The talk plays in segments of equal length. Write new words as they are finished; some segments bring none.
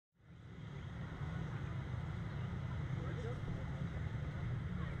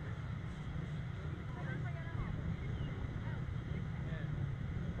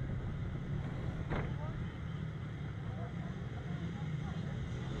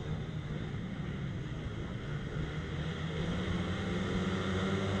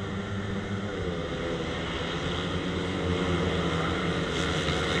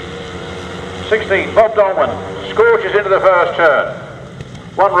16, Bob Dolman scorches into the first turn.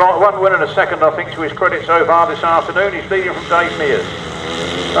 One win and a second, I think, to his credit so far this afternoon. He's leading from Dave Mears.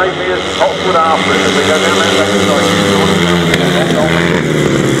 Dave Mears and Hotwood after it as they go down that left side.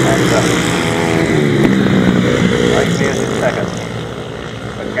 Dave Mears in second.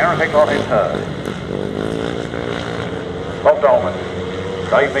 But Gareth Hickmott in third. Bob Dolman,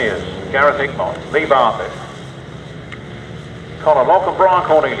 Dave Mears, Gareth Hickmott, Lee Bartlett, Conor Locke and Brian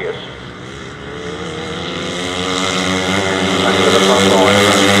Cornelius. Back to the front line.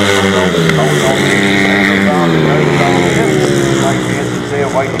 Dave Mears is there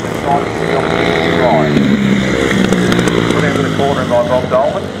waiting inside the opposition line. Put into the corner by Bob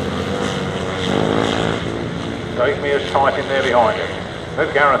Dolman. Dave Mears tight in there behind him.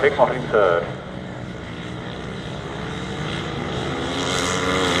 With Gareth Hickmott in third.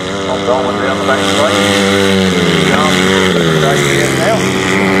 Bob Dolman down the back straight. Dave Mears now.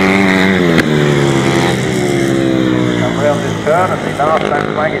 Come round this turn and the last lap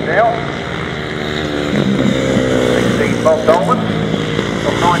flag is out. 16 Bob Dolman.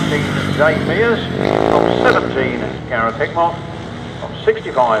 From 19 Dave Mears. From 17 Gareth Hickmott. From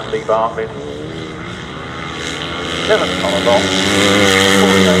 65 Lee Bartlett. 7 Conor Locke.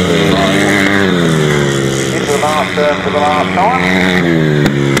 48 into the last turn for the last time.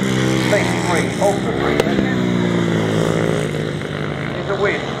 3 of the 3 matches is a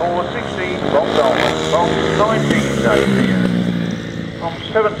win for 16 Bob Dolman, from 19 Dave Mears, from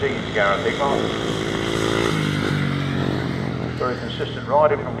 17 Gareth Hickmott. Very consistent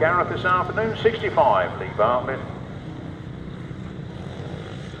riding from Gareth this afternoon. 65 Lee Bartlett,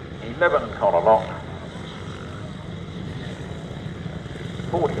 11 Conor Locke,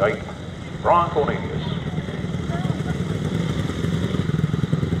 48 Brian Cornelius.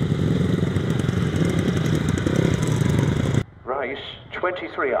 Race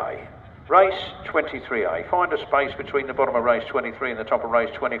 23A. Race 23A. Find a space between the bottom of race 23 and the top of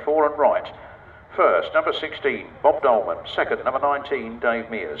race 24 and right. First, number 16, Bob Dolman. Second, number 19, Dave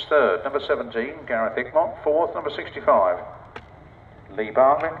Mears. Third, number 17, Gareth Hickmott. Fourth, number 65, Lee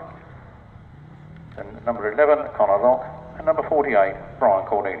Bartlett. And number 11, Conor Locke. And number 48, Brian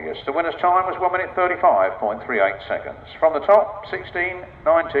Cornelius. The winner's time was 1 minute 35.38 seconds. From the top, 16,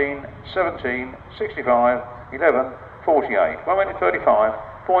 19, 17, 65, 11, 48. 1 minute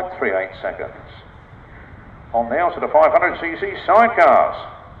 35.38 seconds. On now to the 500cc sidecars.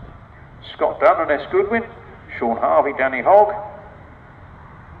 Scott Dunn and S. Goodwin, Sean Harvey, Danny Hogg,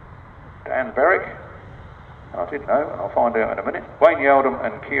 Dan Berwick, I didn't know, I'll find out in a minute, Wayne Yeldham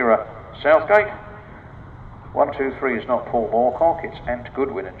and Kira Southgate. 1, 2, 3 is not Paul Moorcock, it's Ant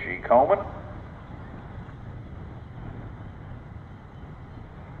Goodwin and G. Coleman.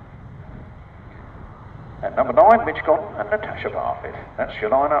 And number 9, Mitch Cotton and Natasha Bartlett. That's your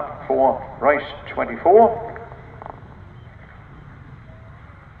lineup for race 24.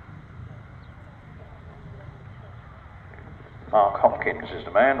 Mark Hopkins is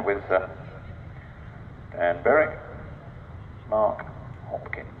the man with Dan Berwick. Mark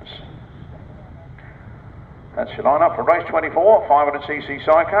Hopkins. That's your lineup for race 24, 500cc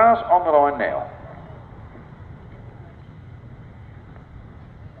sidecars on the line now.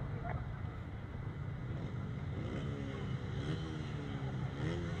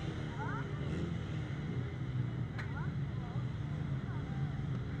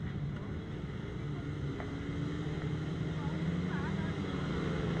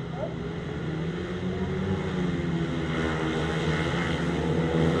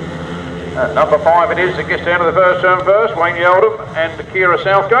 Number 5 it is that gets down to the first turn first, Wayne Yeldham and Kira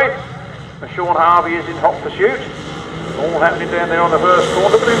Southgate. And Sean Harvey is in hot pursuit. All happening down there on the first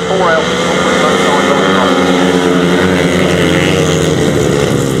corner, but in 4 out.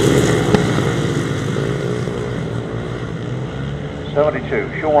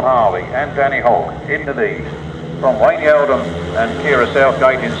 72, Sean Harvey and Danny Hogg in the lead. From Wayne Yeldham and Kira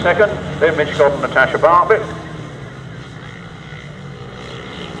Southgate in second, then Mitch Cotton and Natasha Bartlett.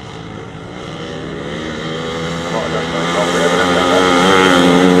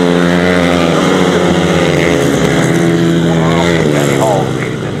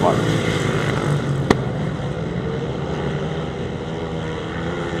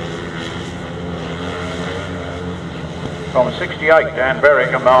 From 68, Dan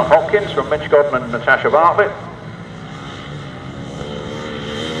Berwick and Mark Hopkins. From Mitch Godman and Natasha Bartlett.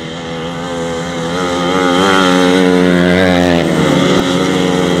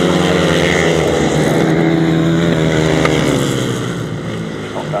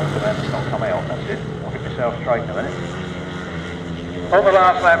 Not done for them, it's not come out, that's it. I'll get myself straight in a minute. On the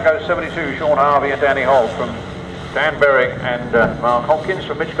last lap goes 72, Sean Harvey and Danny Hogg. From Dan Berwick and Mark Hopkins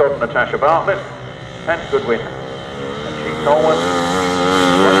from Mitch Godden, Natasha Bartlett, and Goodwin and G. Coleman.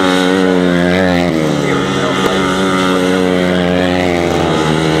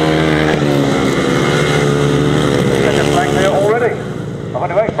 Second flag there already. I've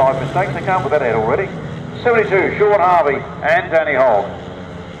only made 5 mistakes, they can't put that out already. 72, Sean Harvey and Danny Hogg.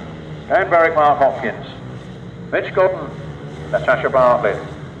 Dan Berwick, Mark Hopkins. Mitch Godden, Natasha Bartlett,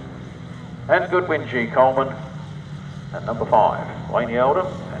 and Goodwin, G. Coleman, and number 5, Wayne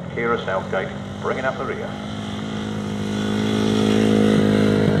Yeldham and Kira Southgate, bringing up the rear.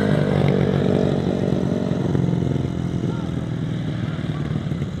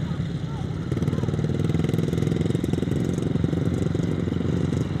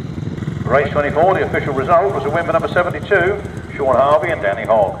 Race 24, the official result was a win for number 72, Sean Harvey and Danny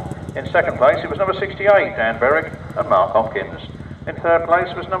Hogg. In second place it was number 68, Dan Berwick and Mark Hopkins. In third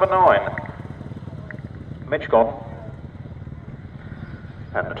place was number 9, Mitch Godden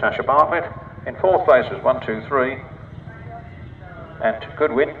and Natasha Bartlett. In fourth place was 1, 2, 3 and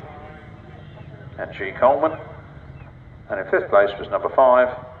Goodwin and G. Coleman. And in fifth place was number 5,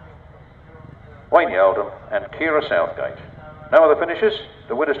 Wayne Yeldham and Kira Southgate. No other finishes.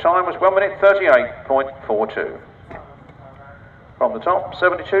 The winner's time was 1 minute 38.42. From the top,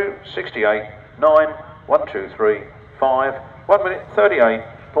 72, 68, 9, 1, 2, 3, 5, 1 minute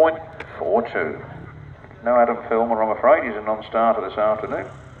 38.42. No Adam Filmer, I'm afraid, he's a non-starter this afternoon.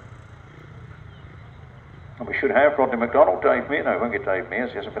 And we should have Rodney McDonald, Dave Mears. No, we won't get Dave Mears,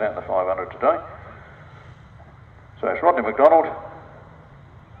 he hasn't been out in the 500 today. So it's Rodney McDonald.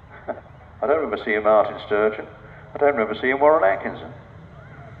 I don't remember seeing Martin Sturgeon. I don't remember seeing Warren Atkinson.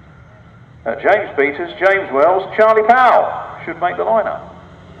 James Peters, James Wells, Charlie Powell should make the lineup.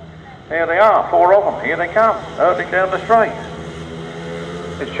 Here they are, 4 of them. Here they come, hurtling down the straight.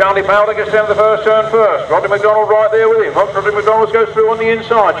 It's Charlie Powell that gets down the first turn first. Rodney McDonald right there with him. Rodney McDonald goes through on the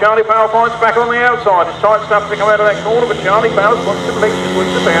inside. Charlie Powell fights back on the outside. It's tight stuff to come out of that corner, but Charlie Powell wants to bleach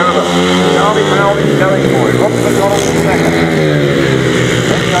between the pair of them. Charlie Powell is going for it. Rodney McDonald in second.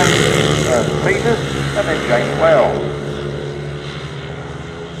 Then James Peters, and then James Wells.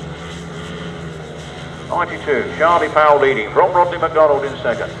 92, Charlie Powell leading from Rodney McDonald in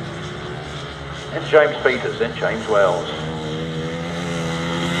second. Then James Peters, then James Wells.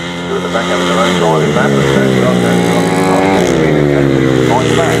 Two at the back having their own driving map, but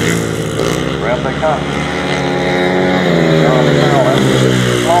nice back. Round they come. Charlie Powell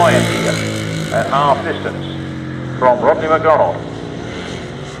flying here at half distance from Rodney McDonald.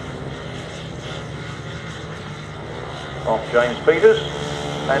 From James Peters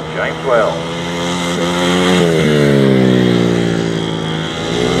and James Wells.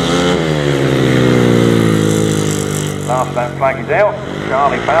 Last lap flag is out.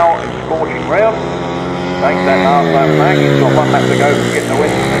 Charlie Powell is scorching round. Takes that last lap flag. He's got 1 lap to go to get the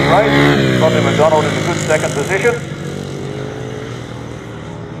win in this race. Rodney McDonald in a good second position.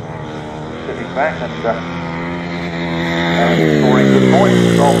 Sitting back and scoring good points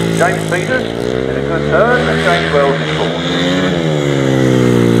from James Peters in a good turn, and James Wells is fourth.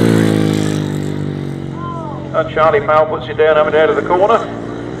 And Charlie Powell puts it down over there to the corner.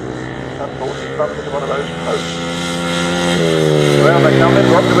 Unfortunately, runs into one of those posts. Well, they come in.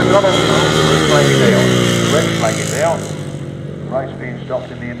 Rodney McDonald. The red flag is out. The red flag is out. The race being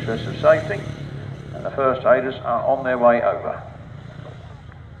stopped in the interest of safety, and the first aiders are on their way over.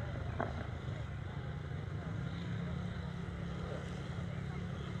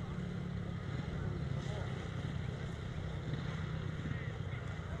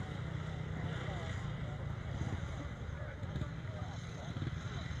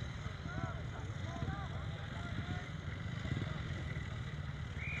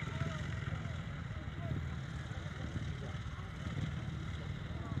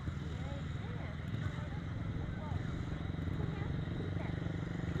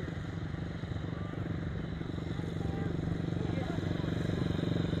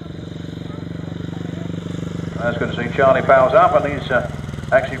 That's good to see Charlie Powell's up, and he's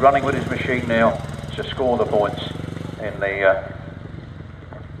actually running with his machine now to score the points in the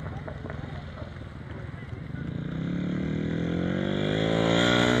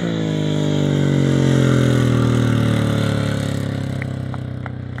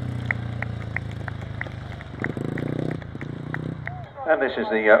and this is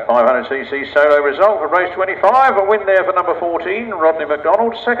the 500cc solo result for race 25. A win there for number 14, Rodney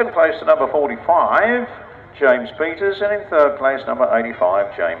McDonald. Second place to number 45, James Peters, and in third place number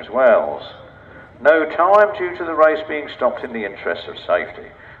 85, James Wells. No time due to the race being stopped in the interests of safety.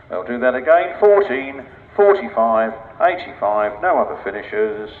 They'll do that again. 14, 45, 85, no other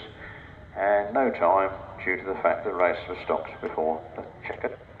finishers, and no time due to the fact that the race was stopped before the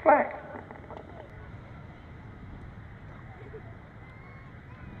checkered flag.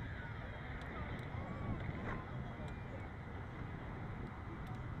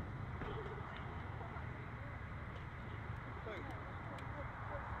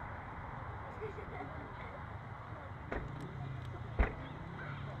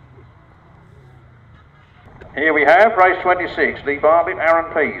 Here we have race 26, Lee Bartlett,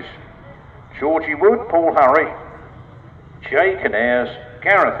 Aaron Pease, Georgie Wood, Paul Hurry, Jay Canares,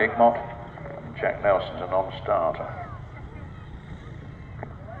 Gareth Hickmott, and Jack Nelson's a non-starter.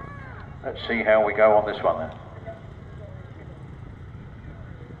 Let's see how we go on this one then.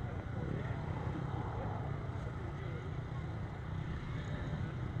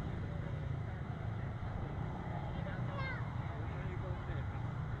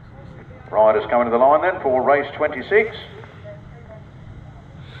 Riders coming to the line then for race 26.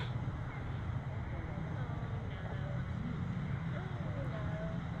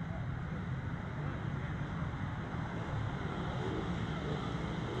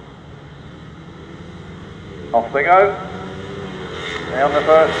 Off they go. Down the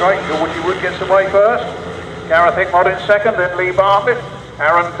first straight, Georgie Wood gets away first. Gareth Hickmott in second, then Lee Bartlett,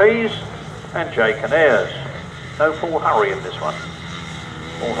 Aaron Pease and Jay Canares. No Paul Hurry in this one.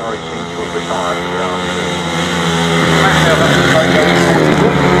 Paul Hurry seems to have retired for the afternoon.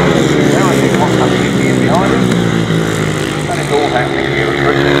 Now I think what's happening here behind him. And it's all happening here at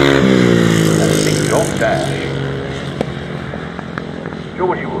Frittenden. That's Big Dog Dash.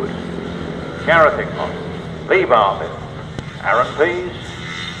 Georgie Wood, Gareth Hickmott, Lee Bartlett, Aaron Pease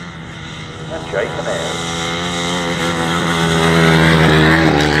and Jay Canares.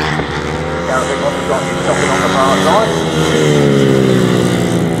 Gareth Hickmott has got his stopping on the far side.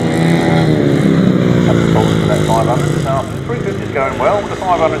 For that 500 this afternoon. 350 is going well, the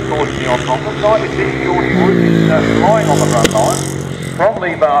 500 causing the odd problem. 96 Georgie Wood is lying on the front line. From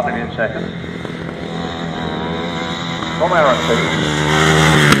Lee Bartlett in second. From Aaron Pease.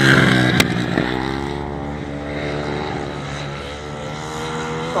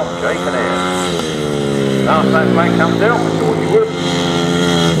 From Jay Canares. Last that flag comes down for Georgie Wood.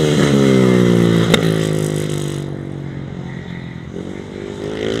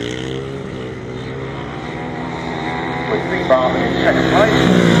 Lee Bartlett in second place.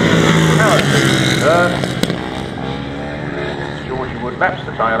 Aaron Pease in third. Georgie Wood laps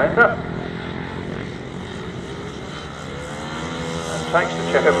the tail ender. And takes the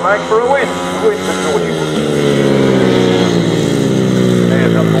checkered flag for a win. A win for Georgie Wood.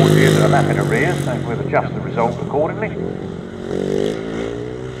 There's unfortunately a lap in arrears, so we'll adjust the result accordingly.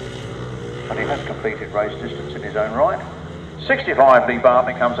 But he has completed race distance in his own right. 65 Lee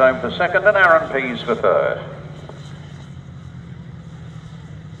Bartlett comes home for second and Aaron Pease for third.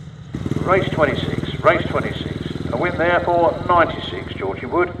 Race 26, race 26. A win there for 96 Georgie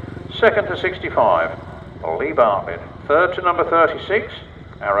Wood. Second to 65, Lee Bartlett. Third to number 36,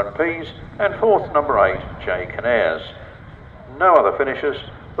 Aaron Pease. And fourth to number 8, Jay Canares. No other finishers.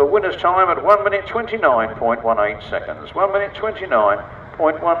 The winner's time at 1 minute 29.18 seconds. 1 minute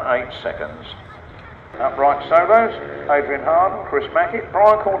 29.18 seconds. Upright solos, Adrian Harden, Chris Mackett,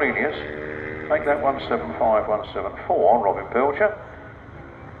 Brian Cornelius. Make that 175, 174, Robin Pilcher.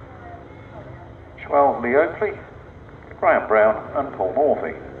 12 Lee Oakley, Graham Brown and Paul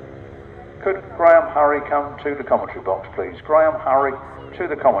Morphy. Could Graham Hurry come to the commentary box please? Graham Hurry to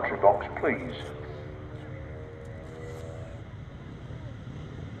the commentary box please.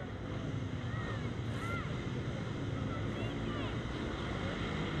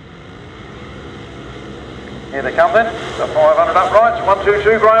 Here they come then, the 500 uprights, 1, 2,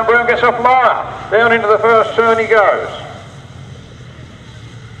 2, Graham Brown gets off lower. Down into the first turn he goes.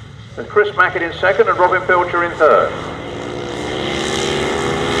 With Chris Mackett in second and Robin Pilcher in third.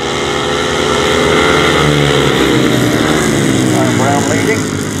 Graham Brown leading.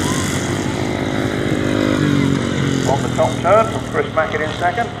 On the top turn from Chris Mackett in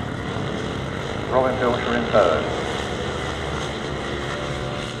second. Robin Pilcher in third.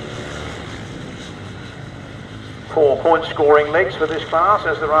 Four-point scoring legs for this class,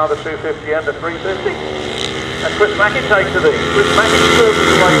 as there are the 250 and the 350. And Chris Mackett takes the lead. Chris Mackett serves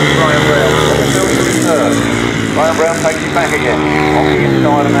away from Graham Brown. Robin Pilcher in third. Graham Brown takes it back again on the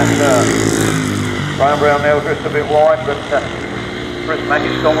inside of that turn. Graham Brown now drifts a bit wide, but Chris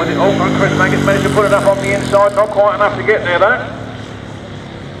Mackett's gone with it. Oh, Chris Mackett's managed to put it up on the inside, not quite enough to get there though.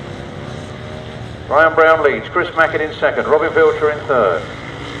 Graham Brown leads. Chris Mackett in second. Robin Pilcher in third.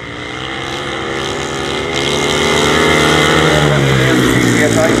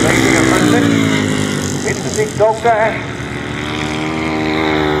 GTSA leading at Frittenden. It's the Big Dog Dash.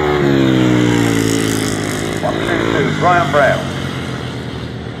 Graham Brown.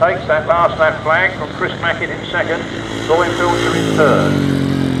 Takes that last lap flag from Chris Mackett in second, Robin Pilcher in third.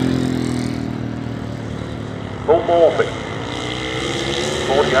 Paul Morphy.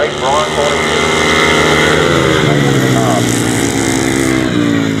 48, Brian Cornelius.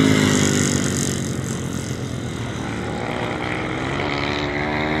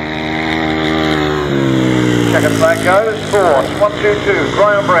 Second flag goes, fourth, 122,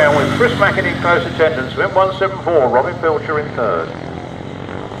 Graham Brown with Chris Mackett in close attendance, then 174, Robin Pilcher in third.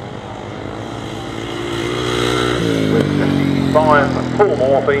 With 55, Paul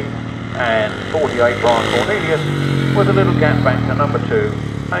Morphy, and 48, Brian Cornelius, with a little gap back to number 2,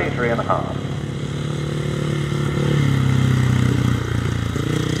 Adrian Hart.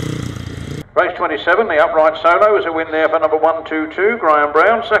 Race 27, the upright solo, is a win there for number 122, Graham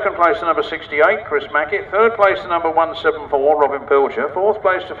Brown. Second place to number 68, Chris Mackett. Third place to number 174, Robin Pilcher. Fourth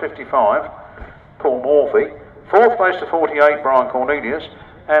place to 55, Paul Morphy. Fourth place to 48, Brian Cornelius.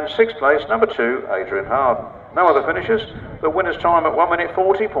 And sixth place, number 2, Adrian Harden. No other finishes. The winner's time at 1 minute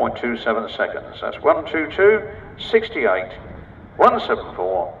 40.27 seconds. That's 122, 68,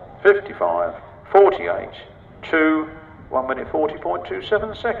 174, 55, 48, 2, 1 minute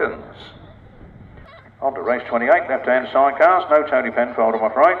 40.27 seconds. On to race 28, left-hand sidecars. No Tony Penfold, I'm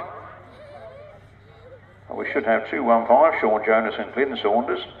afraid. But we should have 215, Sean Jonas and Glyn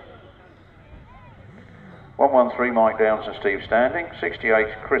Saunders. 113, Mike Downs and Steve Standing. 68,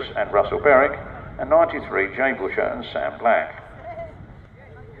 Chris and Russell Berwick. And 93, Jay Busher and Sam Black.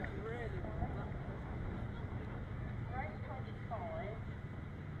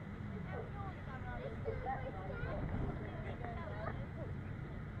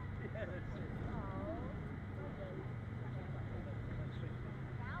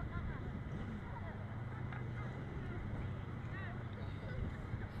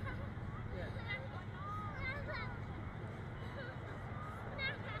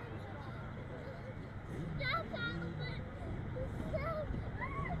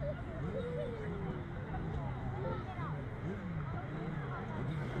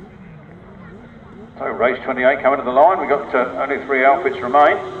 So race 28 coming to the line. We've got only 3 outfits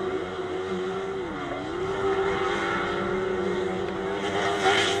remain.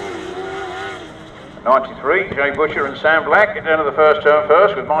 '93, Jay Busher and Sam Black get down to the first turn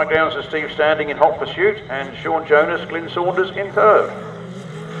first, with Mike Downs and Steve Standing in hot pursuit, and Sean Jonas, Glyn Saunders in third.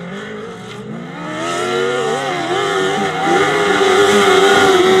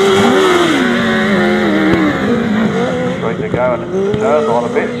 Straight to go and the turn by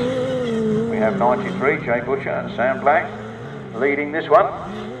the pits. We have 93, Jay Busher and Sam Black leading this one.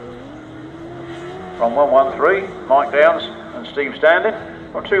 From 113, Mike Downs and Steve Standing.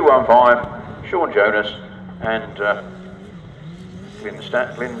 From 215, Sean Jonas and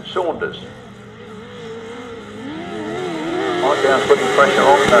Glyn Saunders. Mike Downs putting pressure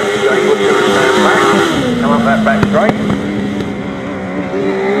on Jay Busher and Sam Black. Come up that back straight.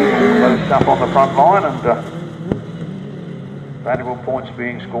 Low stuff on the front line, and valuable points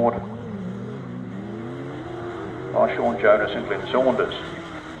being scored by Sean Jonas and Glyn Saunders.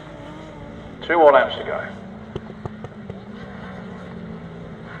 2 more laps to go.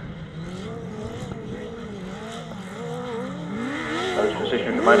 Those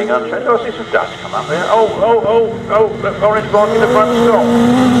positions remaining unchanged. Oh, I see some dust come up there. Oh, that orange bike in the front stop.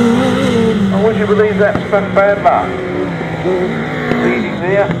 I would you believe that's bad luck. Leading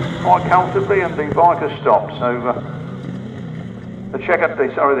there quite comfortably, and the bike has stopped. So the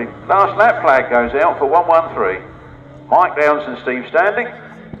last lap flag goes out for 113. Mike Downs and Steve Standing,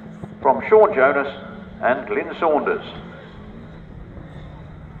 from Sean Jonas and Glyn Saunders.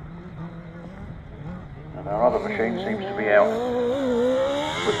 And our other machine seems to be out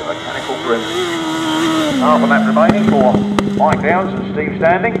with the mechanical brim. Half a lap remaining for Mike Downs and Steve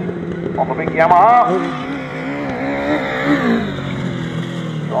Standing on the big Yamaha.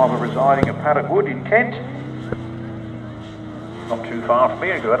 Driver residing at Paddock Wood in Kent. Not too far from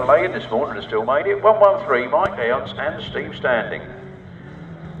me, I go to Adelaide this morning and still made it. 113, Mike Downs and Steve Standing.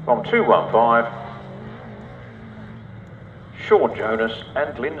 From 215, Sean Jonas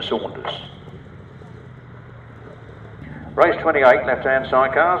and Glyn Saunders. Race 28, left-hand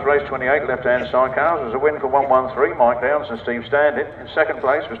sidecars. Race 28, left-hand sidecars was a win for 113, Mike Downs and Steve Standing. In second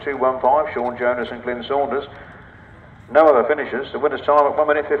place was 215, Sean Jonas and Glyn Saunders. No other finishes. The winner's time at 1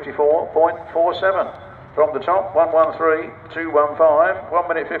 minute 54.47. From the top, 113, 215, 1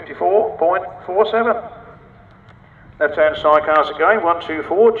 minute 54.47. Left-hand sidecars again,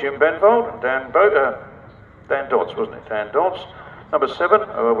 124, Jim Benvold and Dan Dodds, wasn't it? Dan Dodds. Number 7,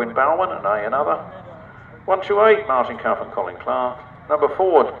 Erwin Bowman and another. 128, Martin Cuff and Colin Clark. Number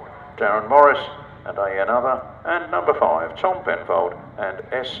 4, Darren Morris and another. and number 5, Tom Penfold and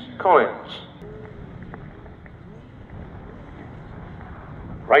S. Collins.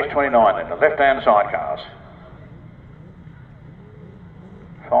 Race 29 then, the left-hand sidecars.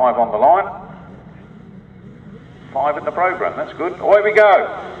 5 on the line. 5 in the programme, that's good. Away we go.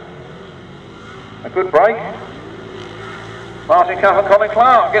 A good break. Martin Cuff and Colin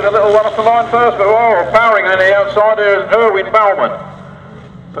Clark get a little one off the line first, but powering on the outside there is Erwin Bowman.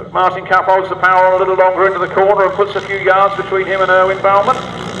 But Martin Cuff holds the power on a little longer into the corner and puts a few yards between him and Erwin Bowman.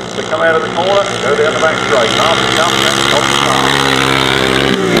 They come out of the corner and go down the back straight. Martin Cuff and Colin Clark.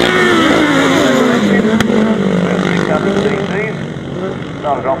 600 cc's.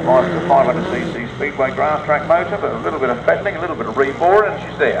 Started off by the 500cc Speedway Grasstrack motor, but a little bit of fettling, a little bit of reboring, and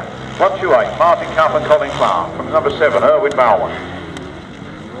she's there. 128, Martin Cuff and Colin Clark. From number 7, Erwin Bowman.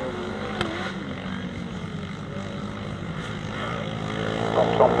 From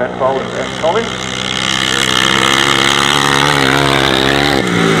Tom Penfold and S. Collins.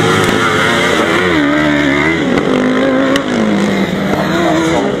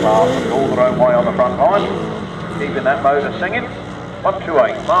 Colin Clark all their own way on the front line, keeping that motor singing.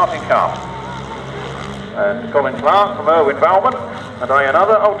 128, Martin Cuff and Colin Clark from Erwin Bowman, and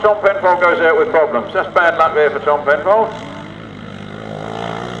another. Oh, Tom Penfold goes out with problems. That's bad luck there for Tom Penfold.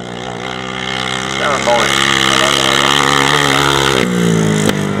 Darren Morris.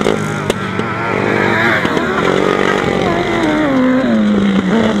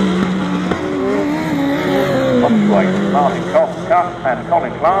 128, Martin Cuff and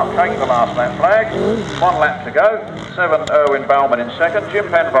Colin Clark taking the last lap flags. 1 lap to go. 7, Erwin Bowman in second. Jim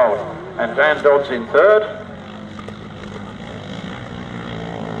Penfold and Dan Dodds in third.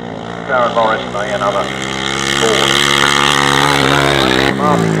 Darren Morris and another 4.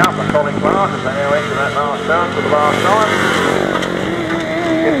 Martin Cuff and Colin Clark as they now enter that last turn for the last time.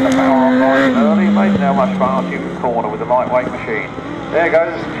 Getting the power on line early, amazing how much faster you can corner with the lightweight machine. There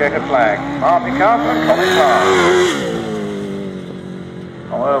goes the checkered flag. Martin Cuff and Colin Clark.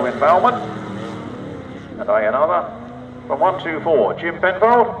 From Erwin Bowman and another. From 124, Jim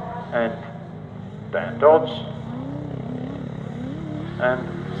Penfold and Dan Dodds and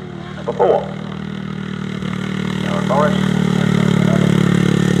number 4, Darren Morris.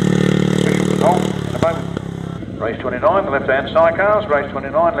 Official result in a moment. Race 29, the left-hand sidecars. Race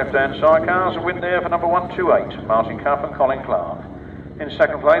 29, left-hand sidecars. A win there for number 128, Martin Cuff and Colin Clark. In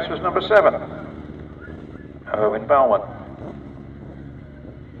second place was number 7, Erwin Bowman.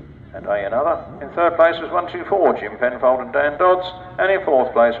 And another. In third place was 124, Jim Penfold and Dan Dodds. And in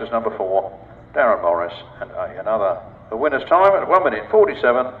fourth place was number 4, Darren Morris and another. The winner's time at 1 minute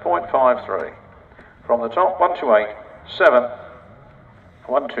 47.53. From the top, 128, 7,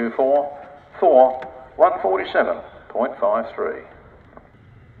 124, 4, 147.53.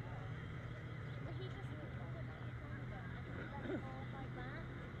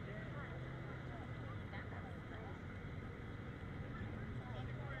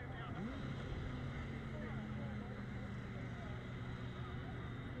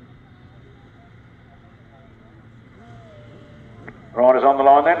 Riders on the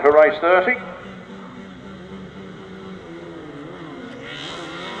line then for race 30.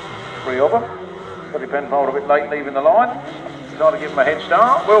 3 of them. Billy Penfold a bit late leaving the line. Trying to give him a head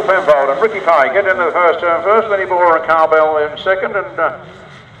start. Will Penfold and Ricky Pay get into the first turn first. Lenny Borer and Carl Bell in second, and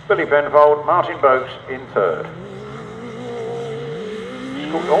Billy Penfold, Martin Boakes in third.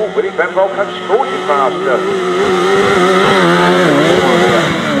 Oh, Billy Penfold comes scorching past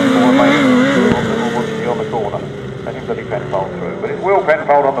on the corner. Letting Billy Penfold through, but it's Will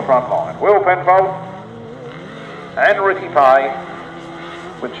Penfold on the front line. Will Penfold and Ricky Pay,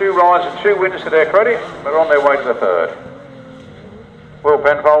 with 2 rides and 2 wins to their credit, they're on their way to the third. Will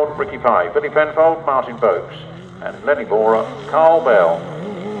Penfold, Ricky Pay, Billy Penfold, Martin Boakes, and Lenny Borer, Carl Bell.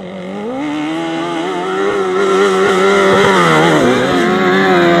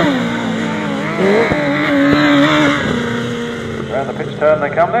 Around the pitch turn they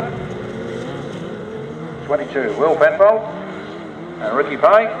come then. 22, Will Penfold and Ricky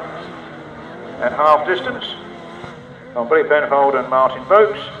Pay at half distance on Billy Penfold and Martin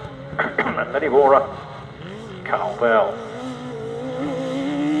Boakes and Lenny Borer, Carl Bell.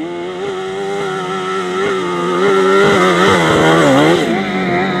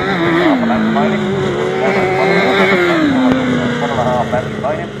 Half a lap remaining. 1.5 laps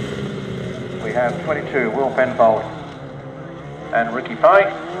remaining. We have 22, Will Penfold and Ricky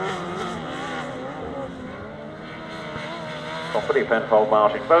Pay. From Billy Penfold,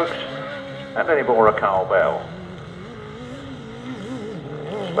 Martin Boakes, and Lenny Borer, Carl Bell.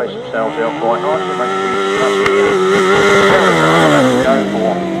 Space themselves out quite nicely, making it go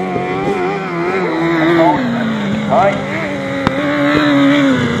for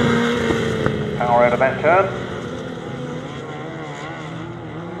back turn.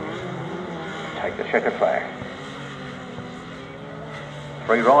 Take the checkered flag.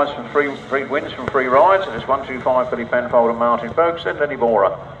 3 rides from 3 wins from 3 rides, and it's 125 Billy Penfold and Martin Boakes, then Lenny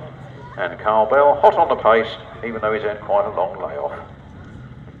Bora and Carl Bell, hot on the pace, even though he's had quite a long layoff.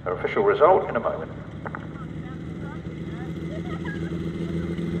 Their official result in a moment.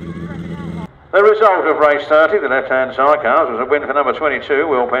 The result of race 30, the left-hand sidecars, was a win for number 22,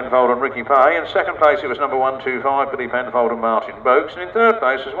 Will Penfold and Ricky Pay. In second place it was number 125, Billy Penfold and Martin Boakes, and in third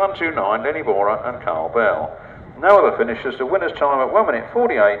place was 129, Lenny Bora and Carl Bell. No other finishes, the winner's time at 1 minute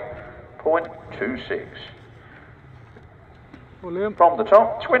 48.26. From the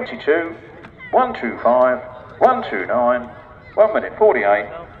top, 22, 125, 129, 1 minute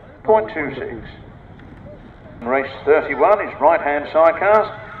 48.26. Race 31 is right-hand sidecars.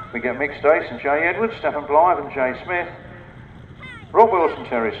 We get Mick Stace and Jay Edwards, Stephen Blythe and Jay Smith, Rob Wilson,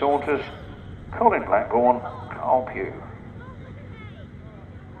 Terry Saunders, Colin Blackburn, Carl Pugh.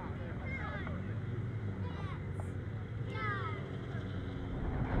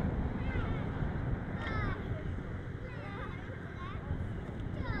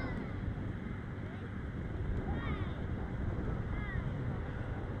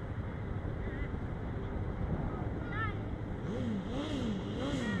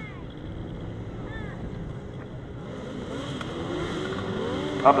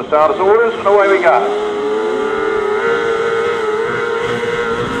 Under starters orders, and away we go.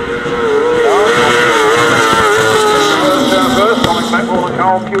 First, Colin Blackburn and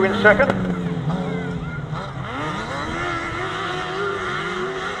Carl Pugh in second.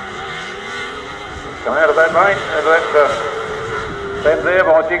 Coming out of that lane, bend there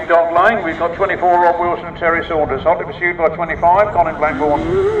by Dig Dog Lane, we've got 24 Rob Wilson and Terry Saunders, hotly pursued by 25 Colin Blackburn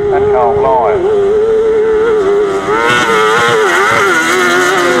and Carl Blythe.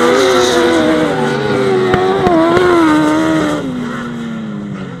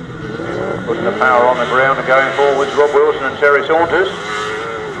 Putting the power on the ground and going forwards, Rob Wilson and Terry Saunders.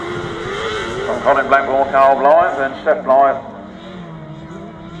 From Colin Blackburn, Carl Blythe, and Steph Blythe,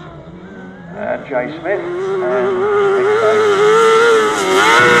 and Jay Smith, and Mick Stace.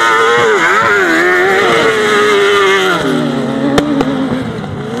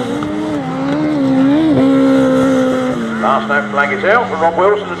 Last note flag is out for Rob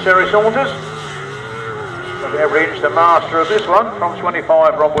Wilson and Terry Saunders. Every inch the master of this one from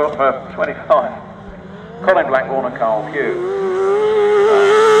 25 Rob Wilson, 25 Colin Blackburn and Carl Pugh.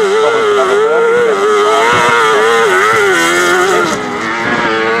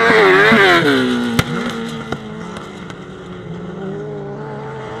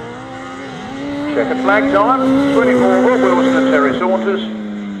 Checkered flag time, 24 Rob Wilson and Terry Saunders,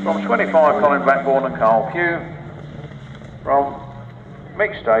 from 25 Colin Blackburn and Carl Pugh, from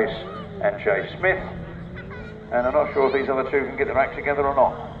Mick Stace and Jay Smith. And I'm not sure if these other two can get their act together or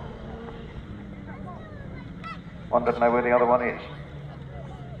not. One doesn't know where the other one is.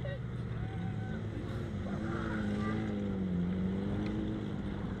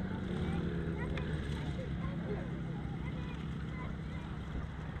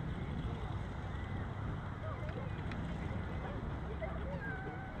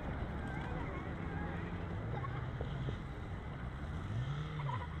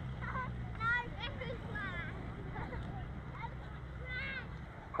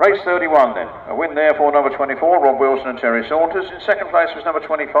 Race 31 then, a win there for number 24, Rob Wilson and Terry Saunders. In second place was number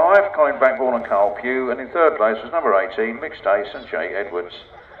 25, Colin Blackburn and Carl Pugh, and in third place was number 18, Mick Stace and Jay Edwards.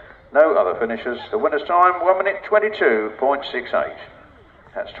 No other finishers. The winner's time, 1 minute 22.68.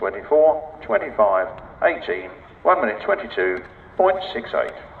 That's 24, 25, 18, 1 minute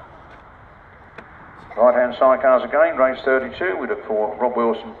 22.68. Right-hand sidecars again, race 32. We look for Rob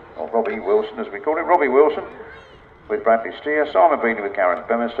Wilson, or Robbie Wilson as we call it, Robbie Wilson, with Bradley Steer, Simon Beaney with Karen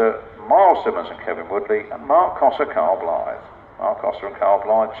Bemister, Miles Simmons and Kevin Woodley, and Mark Cossa, Carl Blythe. Mark Cossa and Carl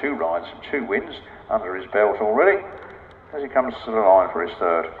Blythe, 2 rides and 2 wins under his belt already, as he comes to the line for his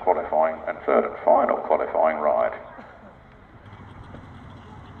third and final qualifying ride.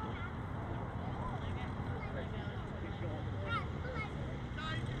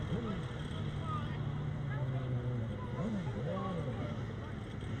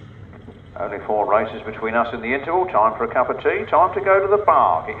 Only 4 races between us in the interval. Time for a cup of tea. Time to go to the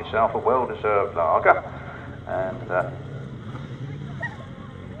bar. Get yourself a well-deserved lager. And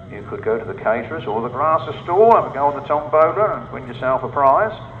you could go to the caterers or the Grasstrack store, have a go on the tombola and win yourself a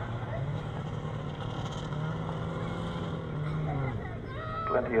prize.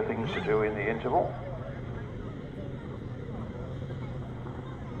 Plenty of things to do in the interval.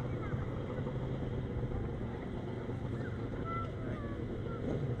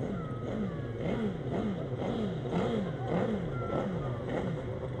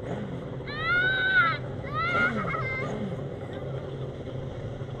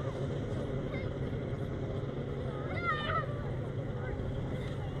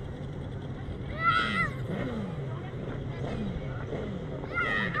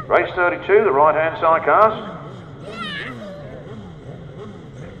 Race 32, the right-hand Sidecars.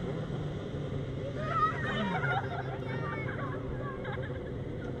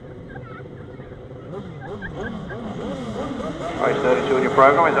 Race 32 in your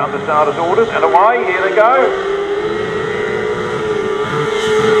programme is under starters orders, and away, here they go.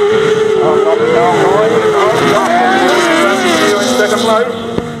 In second place.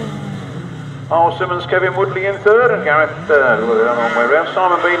 Miles Simmons, Kevin Woodley in third, and Gareth, the wrong way around,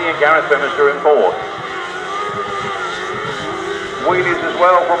 Simon Beanie and Gareth Bemister in fourth. Wheelies as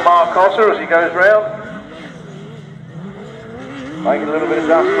well from Mark Cosser as he goes round. Making a little bit of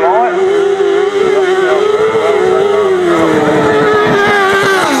dust fly.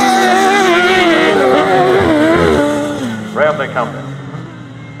 Round they come then.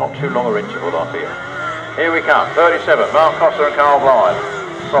 Not too long a interval off here. Here we come, 37, Mark Cosser and Carl Blythe.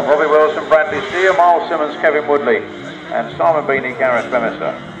 From Robbie Wilson, Bradley Steer, Miles Simmons, Kevin Woodley, and Simon Beanie, Gareth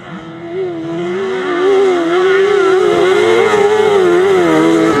Bemister.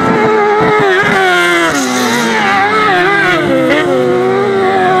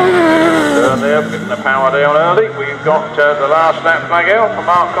 Turn there, getting the power down early. We've got the last lap flag out for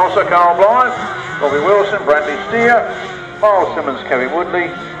Mark Cosser, Carl Blythe, Robbie Wilson, Bradley Steer, Miles Simmons, Kevin Woodley,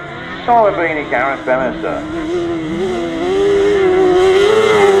 Simon Beanie, Gareth Bemister.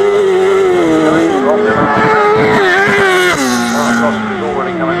 Mark Cosser is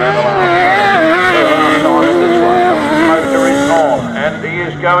already coming down the last time this one. Motor is on, and he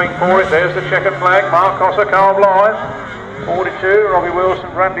is going for it. There's the checkered flag. Mark Cosser, Carl Blythe, 42, Robbie Wilson,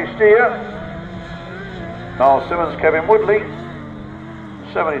 Bradley Steer, Miles Simmons, Kevin Woodley,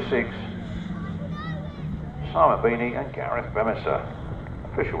 76, Simon Beanie and Gareth Bemister.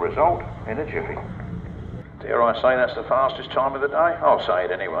 Official result in a jiffy. Dare I say that's the fastest time of the day? I'll say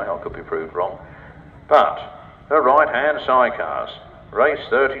it anyway, I could be proved wrong. But the right-hand Sidecars, race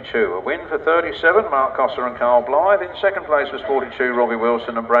 32, a win for 37, Mark Cosser and Carl Blythe. In second place was 42, Robbie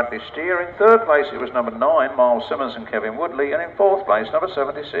Wilson and Bradley Steer. In third place it was number 9, Miles Simmons and Kevin Woodley. And in fourth place, number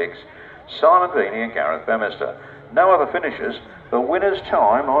 76, Simon Beanie and Gareth Bemister. No other finishers. The winner's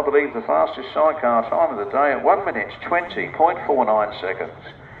time, I believe the fastest sidecar time of the day, at 1 minute 20.49 seconds.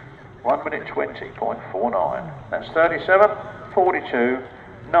 1 minute 20.49. That's 37, 42,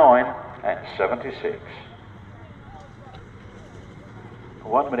 9 and 76.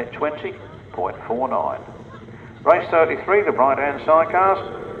 1 minute 20.49. Race 33, the right-hand Sidecars.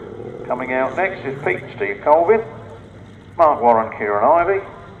 Coming out next is Pete and Steve Colvin, Mark Warren, Kieran Ivey,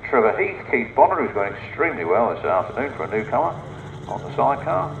 Trevor Heath, Keith Bonner, who's going extremely well this afternoon for a newcomer on the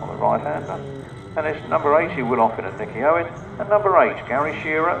sidecar, on the right-hander. And it's number 80, Will Offin and Nicky Owen, and number 8, Gary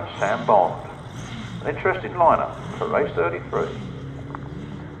Shearer and Sam Bond. An interesting lineup for race 33.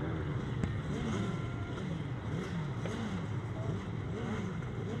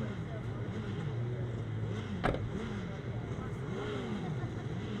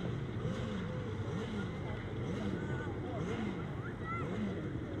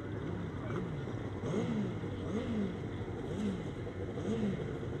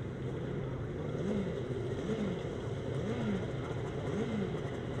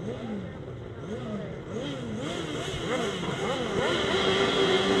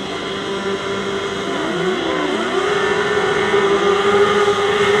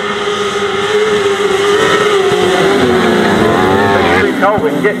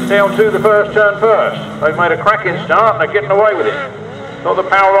 Gets down to the first turn first. They've made a cracking start and they're getting away with it. Got the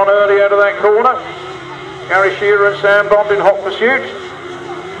power on early out of that corner. Gary Shearer and Sam Bond in hot pursuit.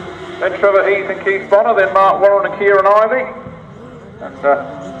 Then Trevor Heath and Keith Bonner, then Mark Warren and Kieran Ivey. And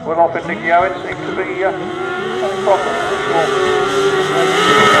Will Off and Nicky Owen seem to be having problems.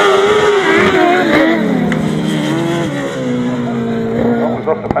 Well, we've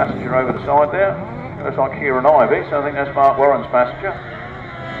lost a passenger over the side there. Looks like Kieran Ivey, so I think that's Mark Warren's passenger.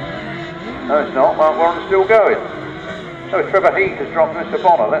 No, it's not. Mark Warren's still going. No, Trevor Heath has dropped Mr.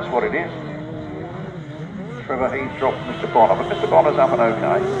 Bonner, that's what it is. Trevor Heath dropped Mr. Bonner, but Mr. Bonner's up and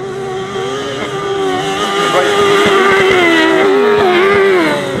okay.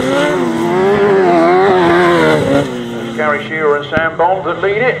 There's Gary Shearer and Sam Bond that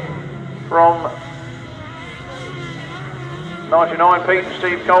lead it from 99, Pete and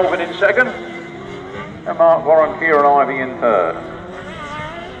Steve Colvin in second. And Mark Warren, Kieran Ivey in third.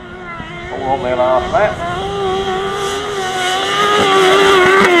 All on their last lap.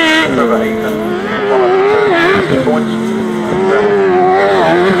 Trevor Heath and one of the points.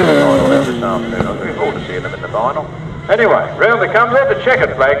 This afternoon. I'm looking forward to seeing them in the final. Anyway, round they come there, the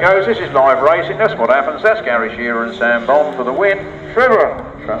checkered flag goes. This is live racing, that's what happens. That's Gary Shearer and Sam Bond for the win. Trevor,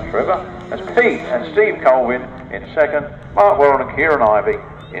 that's Pete and Steve Colvin in second. Mark Warren and Kieran Ivey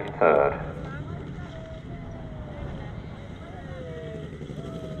in third.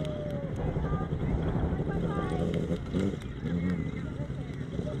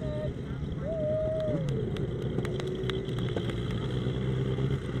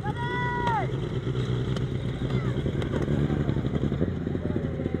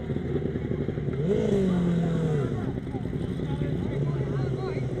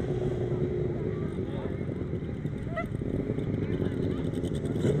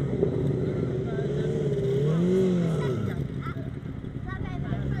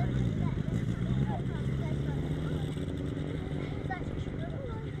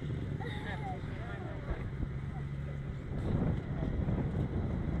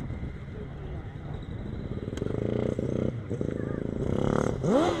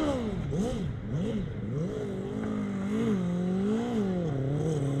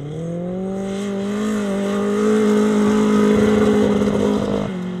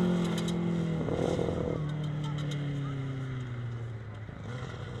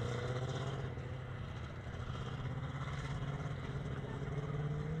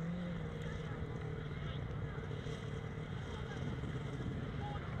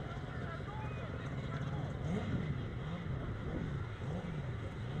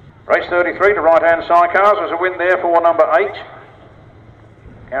 Race 33 to right-hand Sidecars was a win there for number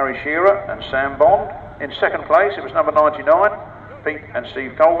 8, Gary Shearer and Sam Bond. In second place it was number 99, Pete and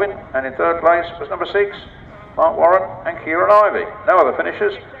Steve Colvin, and in third place was number 6, Mark Warren and Kieran Ivey. No other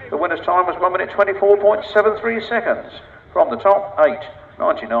finishers. The winner's time was 1 minute 24.73 seconds. From the top, 8,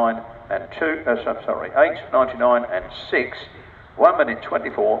 99 and 2, 8, 99 and 6, 1 minute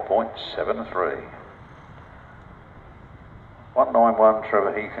 24.73. 191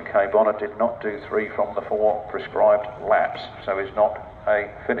 Trevor Heath and Kay Bonner did not do 3 from the 4 prescribed laps, so he's not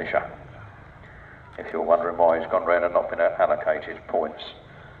a finisher. If you're wondering why he's gone round and not been allocated points,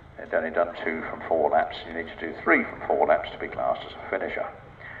 he'd only done 2 from 4 laps. You need to do 3 from 4 laps to be classed as a finisher.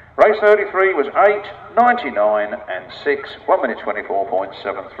 Race 33 was 8, 99 and 6, 1 minute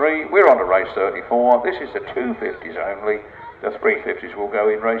 24.73. We're on to race 34. This is the 250s only. The 350s will go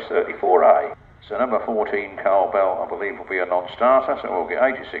in race 34A. So number 14, Carl Bell, I believe, will be a non-starter. So we'll get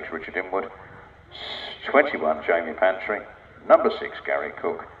 86, Richard Inwood, 21, Jamie Pantry, number 6, Gary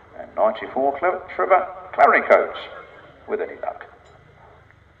Cook, and 94, Trevor Clarricoats, with any luck.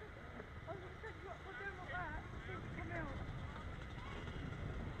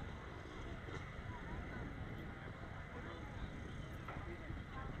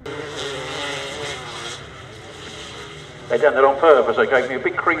 They've done that on purpose. They gave me a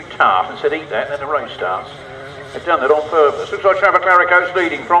big cream tart and said eat that and then the race starts. They've done that on purpose. Looks like Trevor Clarricoats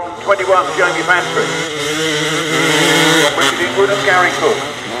leading from 21, Jamie Pantry. Richard Inwood and Gary Cook.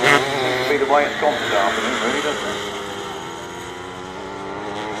 Seems to be the way it's gone this afternoon, really, doesn't it?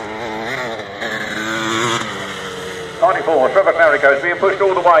 94, Trevor Clarricoats being pushed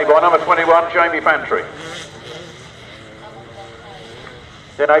all the way by number 21, Jamie Pantry.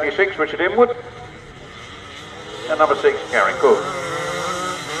 Then 86, Richard Inwood. And number 6, Gary Cook.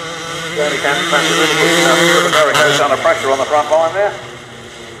 Jamie Pantry really pushing up. Trevor Clarricoats under pressure on the front line there.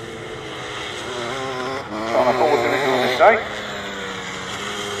 Trying to force him into a mistake.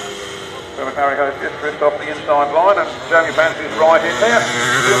 Trevor Clarricoats just drifted off the inside line and Jamie Pantry's right in there.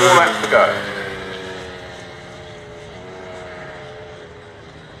 2 more laps to go.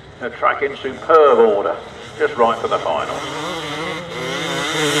 The track in superb order. Just right for the finals.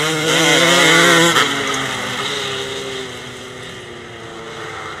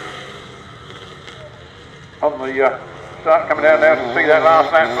 On the start coming down now to see that last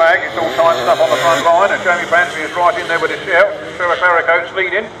lap flag, it's all tightened up on the front line and Jamie Pantry is right in there with his shout. Trevor Clarricoats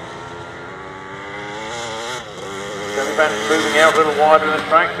leading. Jamie Pantry moving out a little wider in the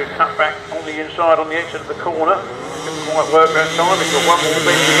track to cut back on the inside on the exit of the corner. Didn't quite work that time, he's got one more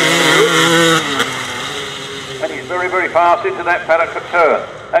bend to do. And he's very, very fast into that paddock turn.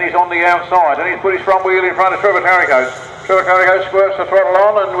 And he's on the outside and he's put his front wheel in front of Trevor Clarricoats. Trevor Clarricoats squirts the throttle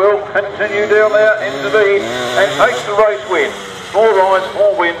on and will continue down there into the lead and takes the race win. 4 rides,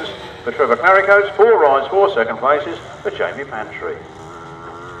 4 wins for Trevor Clarricoats, 4 rides, 4 second places for Jamie Pantry.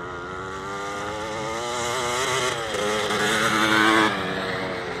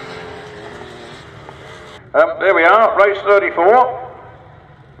 There we are, race 34.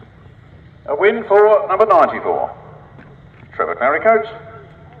 A win for number 94, Trevor Clarricoats.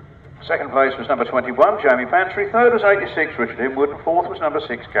 Second place was number 21, Jamie Pantry. Third was 86, Richard Inwood. And fourth was number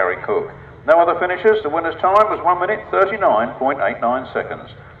 6, Gary Cook. No other finishers. The winner's time was 1 minute 39.89 seconds.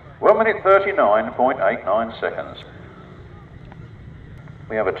 1 minute 39.89 seconds.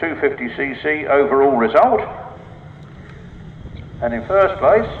 We have a 250cc overall result. And in first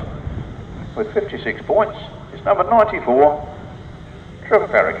place, with 56 points, is number 94, Trevor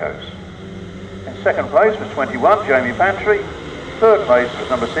Paracos. In second place was 21, Jamie Pantry. Third place was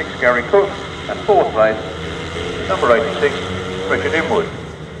number 6, Gary Cook. And fourth place was number 86, Richard Inwood.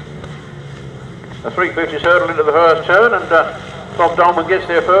 The 350s hurdle into the first turn, and Bob Dolman gets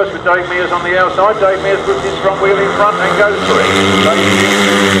there first with Dave Mears on the outside. Dave Mears puts his front wheel in front and goes for it. Dave Mears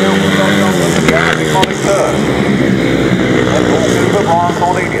on third. And all good for Brian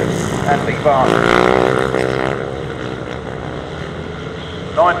Cornelius and Lee Barton.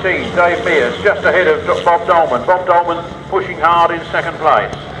 19, Dave Mears, just ahead of Bob Dolman. Bob Dolman pushing hard in second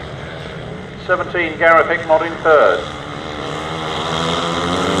place. 17, Gareth Hickmott in third.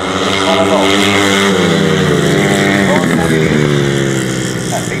 On a long.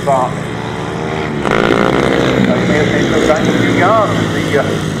 And Lee Barton. Dave Mears seems to have gained a few yards as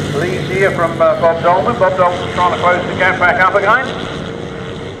the leads here from Bob Dolman. Bob Dolman's trying to close the gap back up again.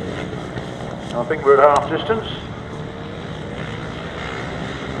 I think we're at half distance.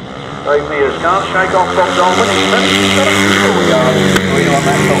 Dave Mears can't shake off Bob Dolman. He's got a few yards between on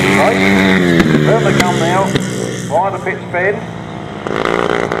that top straight. There they come now, by the pit's bend.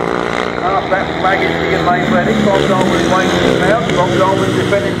 Past that flag is being made ready. Bob Dolman is waiting to come out. Bob Dolman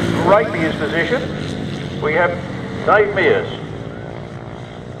defending greatly his position. We have Dave Mears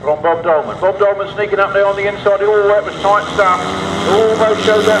from Bob Dolman. Bob Dolman sneaking up there on the inside. Oh, that was tight stuff. Almost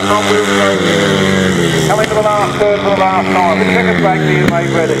showed that front wheel straight. Coming to the last turn for the last time. The checker flag being made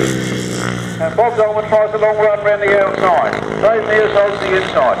ready. And Bob Dolman tries a long run round the outside. Dave Mears holds the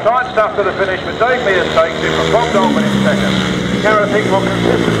inside. Tight stuff to the finish, but Dave Mears takes it from Bob Dolman in second. Gareth Hickmott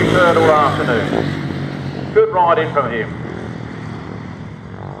consistently third all afternoon. Good riding from him.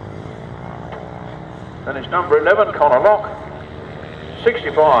 Then it's number 11, Connor Locke.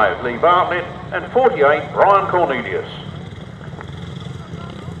 65, Lee Bartlett. And 48, Brian Cornelius.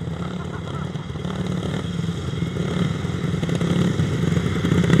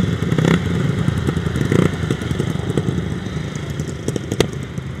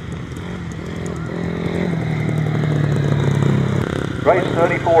 Race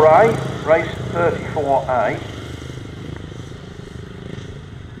 34A, race 34A,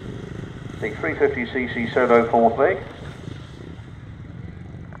 the 350cc solo fourth leg,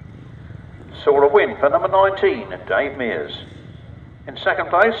 saw a win for number 19, Dave Mears. In second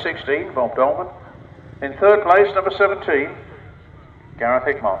place, 16, Bob Dolman. In third place, number 17, Gareth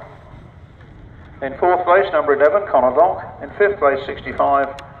Hickmott. In fourth place, number 11, Connor Locke. In fifth place,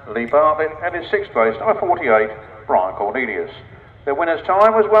 65, Lee Bartlett. And in sixth place, number 48, Brian Cornelius. The winner's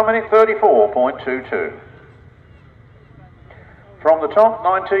time was 1 minute 34.22. From the top,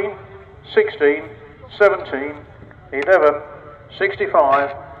 19, 16, 17, 11,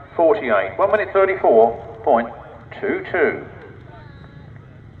 65, 48. 1 minute 34.22.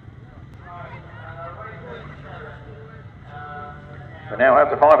 We now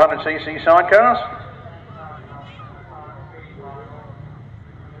have the 500cc sidecars.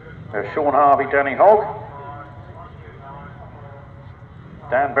 There's Sean Harvey, Danny Hogg,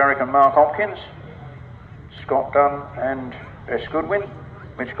 Dan Berwick and Mark Hopkins, Scott Dunn and S. Goodwin,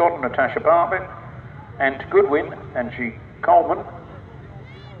 Mitch Cotton, Natasha Bartlett, and Goodwin and G. Coleman,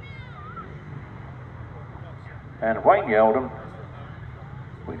 and Wayne Yeldham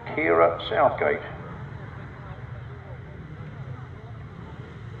with Kira Southgate.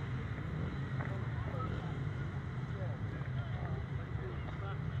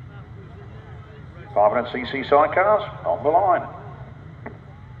 .500cc sidecars on the line.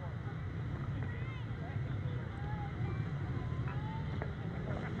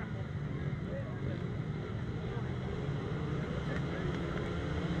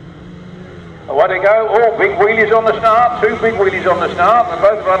 Away they go. Oh, big wheelies on the start. Two big wheelies on the start. And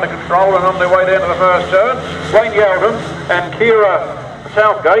both are under control and on their way down to the first turn. Wayne Yeldham and Kira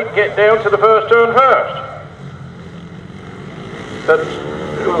Southgate get down to the first turn first. But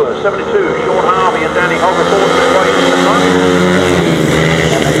 72, Sean Harvey and Danny Hogg are forced their way to the front.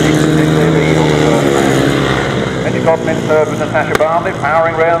 And they keep their lead on the first man. Mitch Cotton in third with Natasha Bartlett,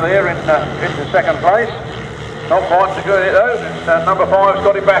 powering round there into second place. Not quite so good though. Number 5's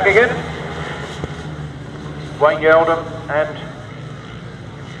got him back again. Wayne Yeldham and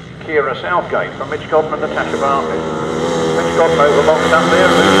Kira Southgate from Mitch Cotton and Natasha Bartlett. Mitch Cotton overlocked up there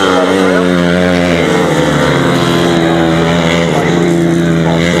and moves to the bottom rail.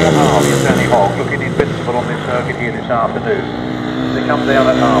 Sean Harvey and Danny Hogg looking invincible on this circuit here this afternoon. They come down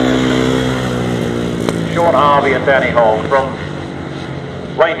at half distance. Sean Harvey and Danny Hogg from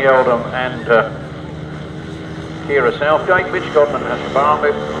Wayne Yeldham and Kira Southgate, Mitch Cotton and Natasha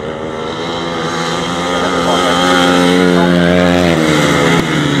Bartlett.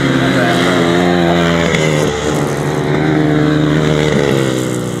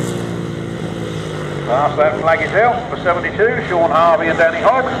 flag is out for 72, Sean Harvey and Danny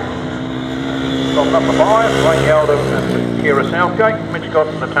Hogg. From number 5, Wayne Yelder and Kira Southgate. Mitch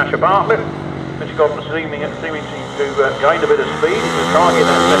Godden and Natasha Bartlett. Mitch Godden seeming to gain a bit of speed. He was trying to get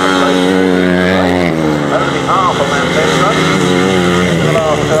that second place. Only half a lap better. Into the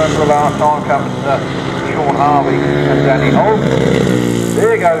last turn for the last time comes Sean Harvey and Danny Hogg.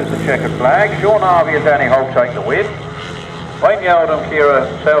 There goes the checkered flag. Sean Harvey and Danny Hogg take the win. Wayne Yelder and Kira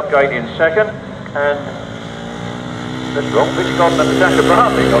Southgate in second. And that's wrong, Mitch Godden and Natasha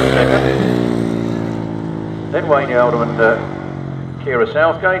Bartlett got second. Then Wayne Yelder and Kira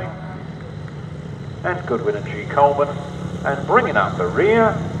Southgate. And Goodwin and G. Coleman. And bringing up the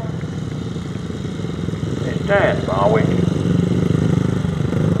rear is Dan Barwick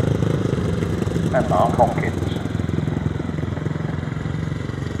and Mark Hopkins.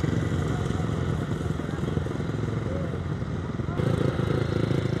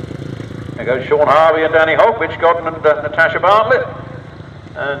 There goes Sean Harvey and Danny Hogg, Mitch Godden and Natasha Bartlett,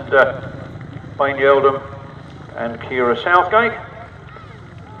 and Wayne Yeldham and Kira Southgate.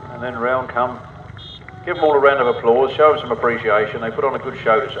 And then round come, give them all a round of applause, show them some appreciation. They put on a good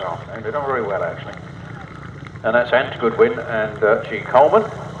show this afternoon, they've done very well actually. And that's Ant Goodwin and G. Coleman.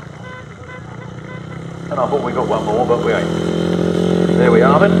 And I thought we got one more, but we ain't. There we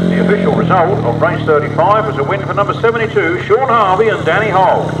are then. The official result of race 35 was a win for number 72, Sean Harvey and Danny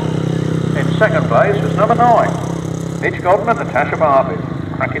Hogg. In second place was number 9, Mitch Godden and Natasha Bartlett.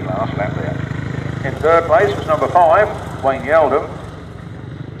 Cracking last lap there. In third place was number 5, Wayne Yeldham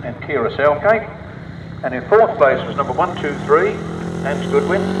and Kira Southgate. And in fourth place was number 123, Ant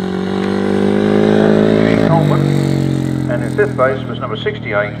Goodwin and G. Coleman. And in fifth place was number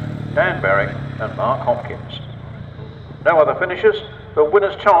 68, Dan Barrick and Mark Hopkins. No other finishers. The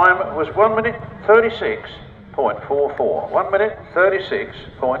winner's time was 1 minute 36.44. 1 minute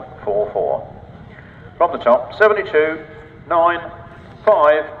 36.44. From the top, 72, 9,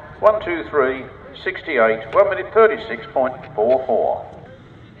 5, 1, 2, 3, 68, 1 minute 36.44.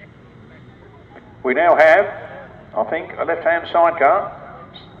 We now have, I think, a left-hand sidecar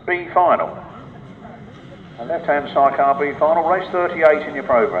B final. A left-hand sidecar B final, race 38 in your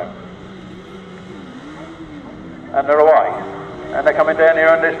programme. And they're away. And they're coming down here,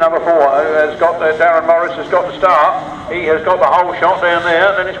 and there's number 4 who has got Darren Morris has got the start. He has got the whole shot down there,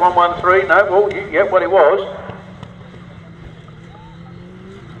 and then it's 113. No, well, yeah, well it was.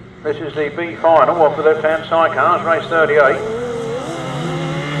 This is the B final of the left-hand sidecars, race 38.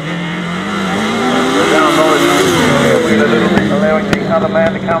 Darren Morris a little bit, allowing the other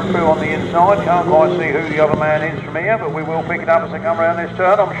man to come through on the inside. Can't quite see who the other man is from here, but we will pick it up as they come around this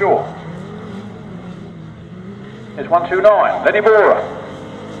turn, I'm sure. There's 129, Lenny Bora.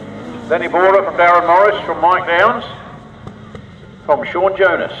 Lenny Bora from Darren Morris, from Mike Downs, from Sean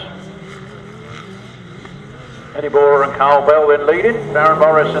Jonas. Lenny Bora and Carl Bell then leading. Darren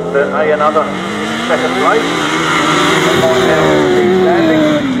Morris and A another second place. And Mike Downs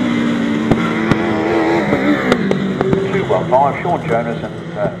standing. 215, Sean Jonas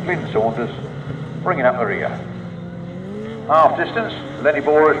and Glyn Saunders bringing up the rear. Half distance, Lenny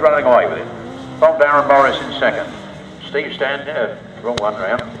Bora is running away with it. From Darren Morris in second. Steve Standing, wrong one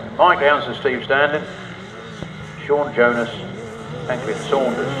round. Mike Downs and Steve Standing. Sean Jonas and Glyn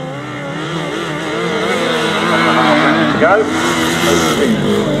Saunders. To go.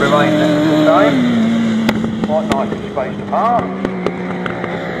 Remain the same. Quite nicely spaced apart.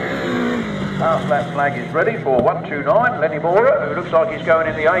 Last lap flag is ready for 129, Lenny Bora, who looks like he's going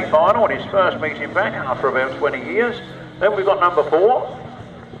in the A final on his first meeting back after about 20 years. Then we've got number 4,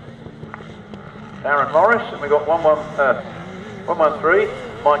 Darren Morris, and we've got 113,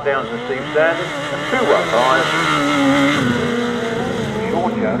 Mike Downs and Steve Standing, and 215,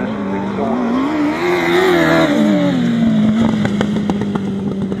 Sean Jonas and Glyn Saunders.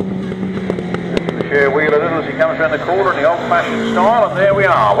 The share wheel a little as he comes around the corner in the old-fashioned style, and there we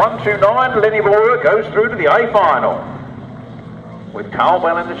are. 129, Lenny Bora goes through to the A final with Carl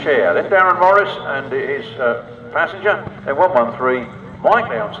Bell in the chair. Then Darren Morris and his passenger. Then 113, Mike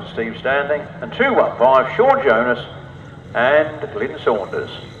Downs and Steve Standing, and 215, Sean Jonas and Glyn Saunders.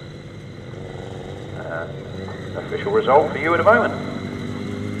 Official result for you in a moment.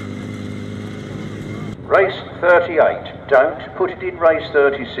 Race 38. Don't put it in race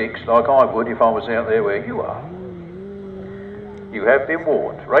 36 like I would if I was out there where you are. You have been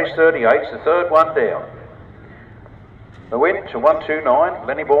warned. Race 38 is the third one down. The win to 129,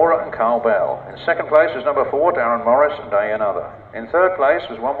 Lenny Bora and Carl Bell. In second place was number 4, Darren Morris and A another. In third place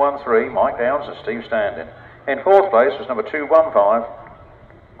was 113, Mike Downs and Steve Standing. In fourth place was number 215,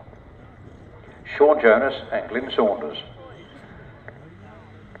 Sean Jonas and Glyn Saunders.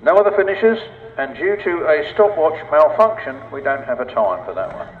 No other finishers. and due to a stopwatch malfunction, we don't have a time for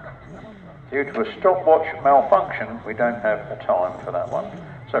that one. Due to a stopwatch malfunction, we don't have a time for that one.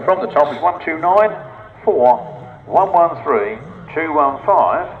 So from the top is 129, 4, 113,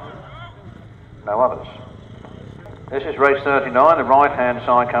 215, no others. This is race 39, the right-hand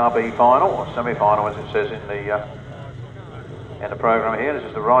sidecar B final, or semi-final as it says in the program here. This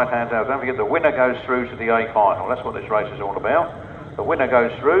is the right-hand, don't forget the winner goes through to the A final. That's what this race is all about. The winner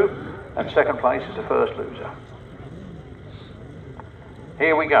goes through, and second place is the first loser.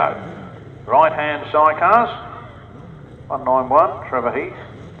 Here we go. Right-hand sidecars, 191, Trevor Heath.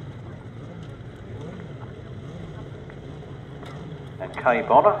 And Kay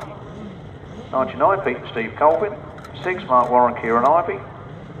Bonner. 99, Pete and Steve Colvin. 6, Mark Warren, Kieran Ivey.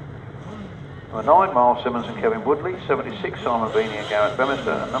 Number 9, Miles Simmons and Kevin Woodley. 76, Simon Beanie and Gareth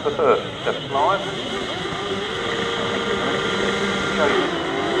Bemister. And number 30, Stephen Blythe.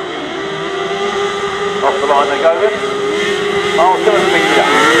 Off the line they go then. Miles Simmons picks it up.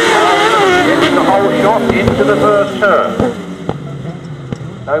 Gets the whole shot into the first turn.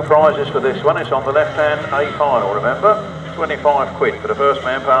 No prizes for this one. It's on the left-hand A final, remember? 25 quid for the first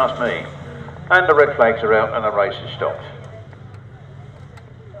man past me. And the red flags are out and the race is stopped.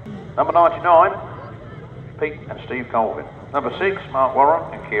 Number 99, Pete and Steve Colvin. Number 6, Mark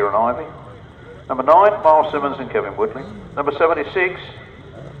Warren and Kieran Ivey. Number 9, Miles Simmons and Kevin Woodley. Number 76,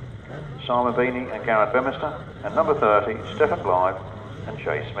 Simon Beanie and Gareth Bemister. And number 30, Stephen Blythe and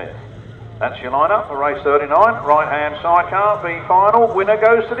Jay Smith. That's your lineup for race 39, right-hand sidecar, B final. Winner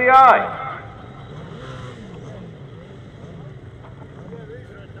goes to the A.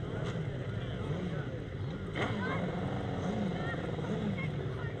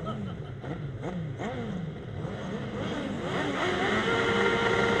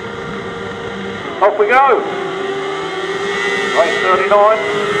 Off we go. Race 39.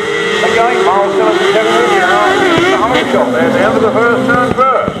 Again, Miles Simmons and Kevin Woodley are the home shot. They're down to the first turn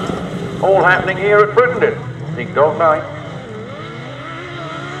first. All happening here at Frittenden. Big dog name.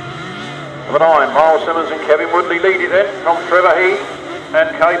 Number 9, Miles Simmons and Kevin Woodley lead it then from Trevor Heath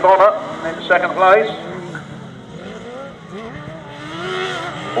and Kay Bonner in second place.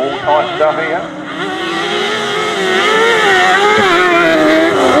 All tight stuff here.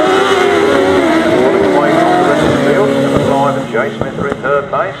 And Jay Smith are in third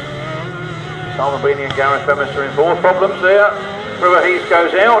place. Simon Beanie and Gareth Bemister in fourth. Problems there. Trevor Heath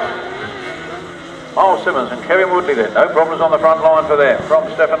goes out. Miles Simmons and Kevin Woodley then. No problems on the front line for them.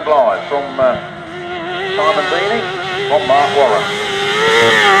 From Stephen Blythe, from Simon Beanie, from Mark Warren.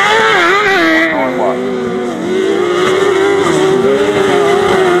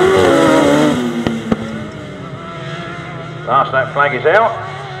 191. Last lap flag is out.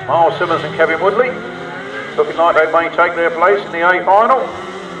 Miles Simmons and Kevin Woodley. Looking like they may take their place in the A final.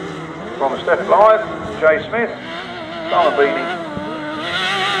 From Steph Blythe, Jay Smith, Simon Beanie,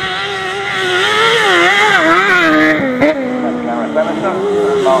 and Gareth Bemister,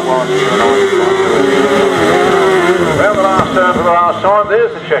 and Mark Warren. Around the last turn for the last time,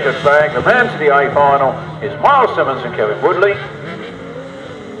 there's the checkered flag. The man to the A final is Miles Simmons and Kevin Woodley.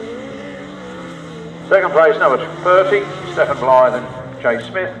 Second place, number 30, Stephen Blythe and Jay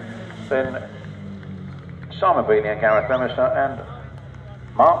Smith. Then Simon Beanie and Gareth Bemister and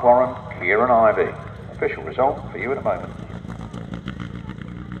Mark Warren, Kieran Ivey. Official result for you in a moment.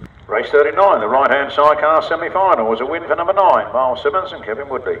 Race 39, the right-hand sidecar semi-final was a win for number 9, Miles Simmons and Kevin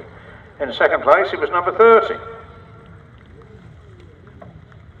Woodley. In second place, it was number 30.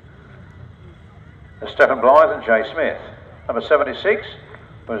 Stephen Blythe and Jay Smith. Number 76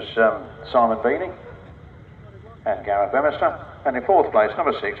 was Simon Beanie and Gareth Bemister. And in fourth place,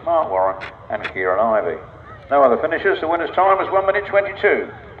 number 6, Mark Warren and Kieran Ivey. No other finishers. The winner's time was 1 minute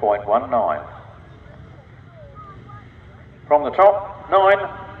 22.19. From the top, 9,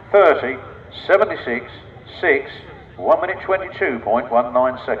 30, 76, 6, 1 minute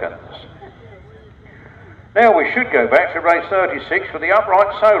 22.19 seconds. Now we should go back to race 36 for the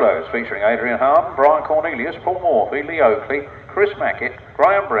upright solos, featuring Adrian Harden, Brian Cornelius, Paul Morphy, Lee Oakley, Chris Mackett,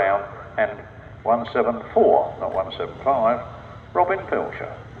 Graham Brown, and 174, not 175, Robin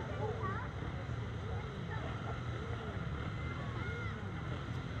Pilcher.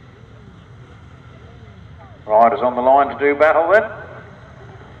 Riders on the line to do battle then.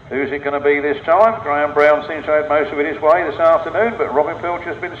 Who's it going to be this time? Graham Brown seems to have most of it his way this afternoon, but Robin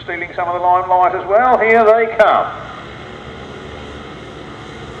Pilcher's been stealing some of the limelight as well. Here they come.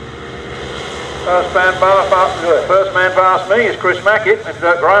 First man past me is Chris Mackett and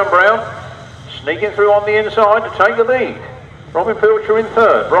Graham Brown sneaking through on the inside to take the lead. Robin Pilcher in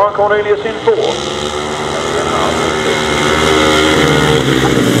third, Brian Cornelius in fourth.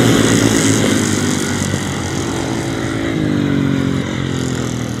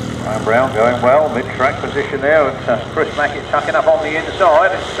 Brian Brown going well, mid-track position there, and Chris Mackett tucking up on the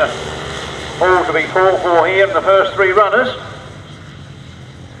inside. It's all to be fought for here in the first three runners.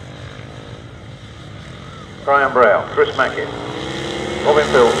 Brian Brown, Chris Mackett, Robin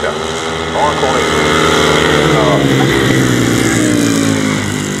Pilcher, Brian Cornelius.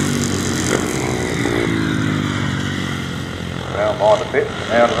 Round by the pits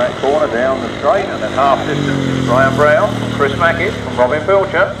and out of that corner, down the straight, and at half distance is Brian Brown, Chris Mackett from Robin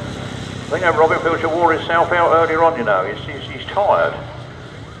Pilcher. I think that Robin Pilcher wore himself out earlier on, you know. He's tired.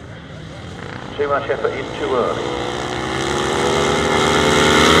 Too much effort in too early.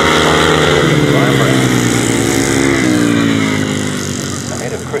 Brian Brown.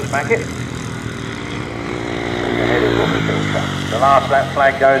 Ahead of Chris Mackett. Ahead of Robin Pilcher. The last lap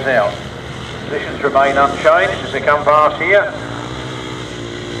flag goes out. Positions remain unchanged as they come past here.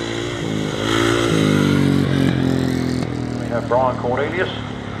 We have Brian Cornelius.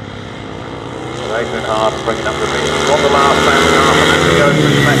 Adrian Hard bringing up the rear. On the last lap, half a minute to go.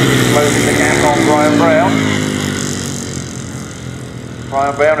 Chris Mackett is closing the gap on Brian Brown.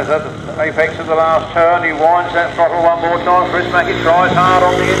 Brian Brown is at the apex of the last turn. He winds that throttle one more time. Chris Mackett tries hard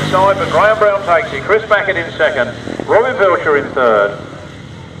on the inside, but Brian Brown takes it. Chris Mackett in second. Robin Pilcher in third.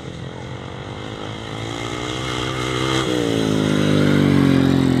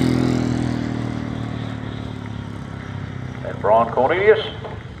 Brian Cornelius,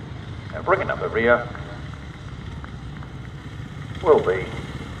 and bringing up the rear will be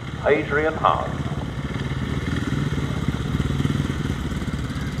Adrian Hart.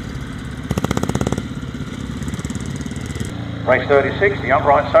 Race 36, the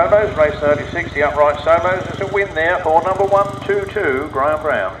upright solos. Race 36, the upright solos. There's a win there for number 122, Graham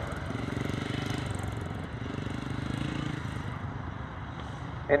Brown.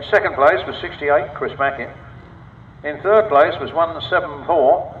 In second place was 68, Chris Mackett. In third place was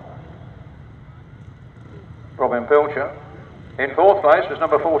 174, Robin Pilcher. In fourth place was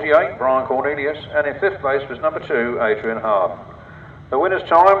number 48, Brian Cornelius. And in fifth place was number 2, Adrian Harden. The winner's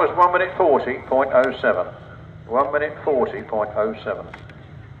time was 1 minute 40.07. 1 minute 40.07.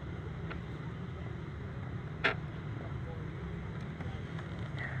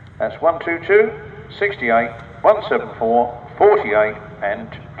 That's 122, 68, 174, 48 and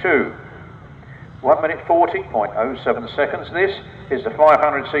 2. 1 minute 40.07 seconds. This is the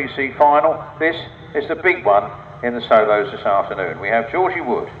 500cc final. This is the big one in the solos this afternoon. We have Georgie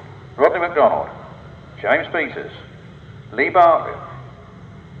Wood, Rodney McDonald, James Peters, Lee Bartlett.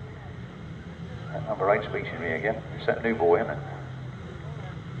 That number 8's beating me again. It's that new boy, isn't it?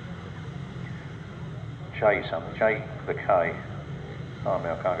 J something, J the K. Oh,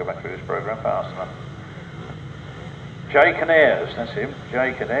 I can't go back through this programme fast enough. Jay Canares, that's him,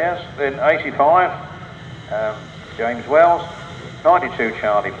 Jay Canares. Then 85, James Wells, 92,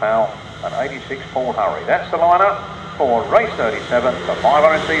 Charlie Powell, and 86, Paul Hurry. That's the lineup for race 37, the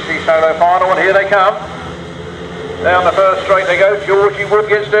 500cc solo final, and here they come. Down the first straight they go. Georgie Wood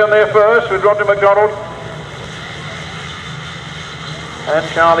gets down there first with Rodney McDonald and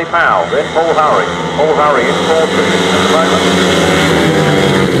Charlie Powell. Then Paul Hurry. Paul Hurry in fourth position at the moment.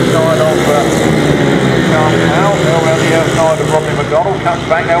 Side of Charlie Powell, now around the outside of Rodney McDonald, comes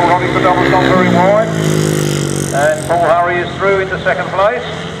back now. Rodney McDonald's not very wide, and Paul Hurry is through into second place.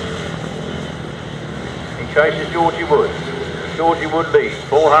 He chases Georgie Wood. Georgie Wood leads,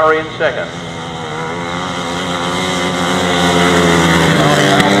 Paul Hurry in second. Charlie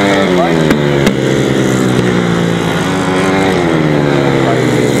Powell in third place.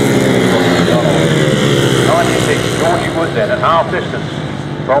 96, Georgie Wood then at half distance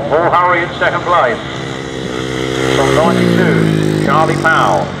from Paul Hurry in second place. From 92, Charlie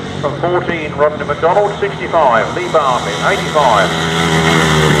Powell. From 14, Rodney McDonald. 65, Lee Bartlett. 85,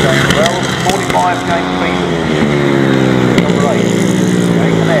 James Wells. 45, James Peters. Number 8,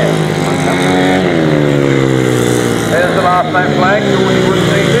 Jay Canaire. There's the last lap flag. Georgie Wood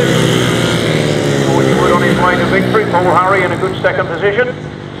seated. Georgie Wood on his way to victory. Paul Hurry in a good second position.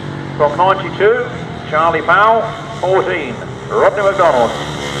 From 92, Charlie Powell. 14, Rodney McDonald.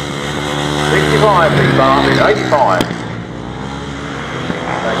 65, Lee Bartlett, 85.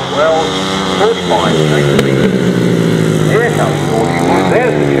 James Wells, 45, James Peters. Here comes Georgie Wood.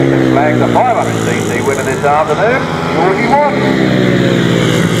 There's the checkered flag, the 500cc winner this afternoon, Georgie Wood.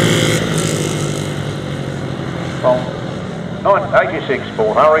 From 86,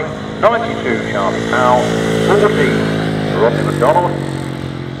 Paul Hurry, 92, Charlie Powell, 14, Rodney McDonald,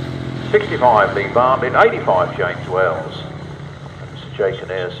 65, Lee Bartlett, 85, James Wells. And Mr. Jay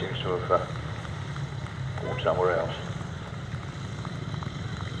Canaire seems to have gone somewhere else.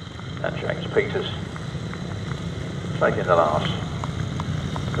 And James Peters taking the last.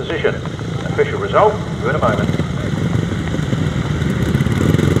 Position. Official result. Do in a moment.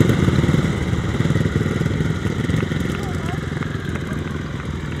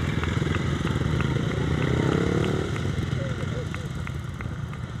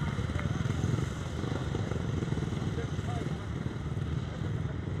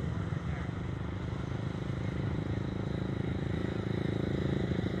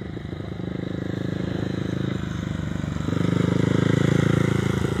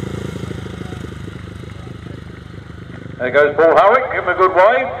 There goes Paul Howick, give him a good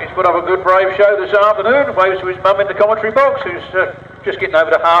wave. He's put up a good brave show this afternoon. Waves to his mum in the commentary box, who's just getting over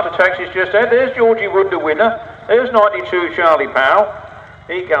the heart attacks he's just had. There's Georgie Wood, the winner. There's 92 Charlie Powell.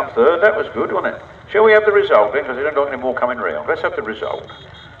 He comes third. That was good, wasn't it? Shall we have the result then? Because I don't like any more coming round. Let's have the result.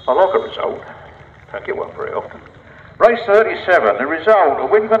 I like a result. Don't get one very often. Race 37, the result, a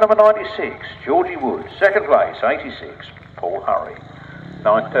win for number 96, Georgie Wood. Second place, 86, Paul Hurry.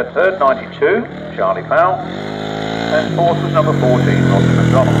 Third, 92, Charlie Powell. And fourth was number 14, Roger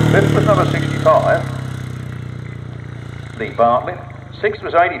McDonald. Fifth was number 65, Lee Bartlett. Sixth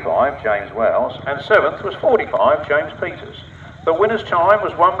was 85, James Wells. And seventh was 45, James Peters. The winner's time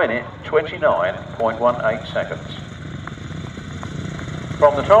was 1 minute, 29.18 seconds.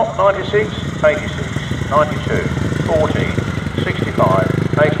 From the top, 96, 86, 92, 14, 65,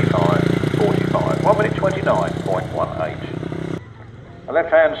 85, 45. 1 minute, 29.18. The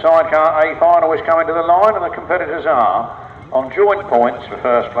left-hand sidecar A final is coming to the line, and the competitors are on joint points. For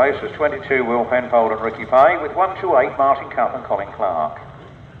first place was 22 Will Penfold and Ricky Pay, with 128 Martin Cup and Colin Clark.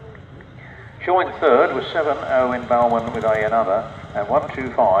 Joint third was 7 Owen Bowman with A Another, and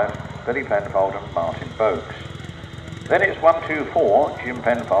 125 Billy Penfold and Martin Boakes. Then it's 124 Jim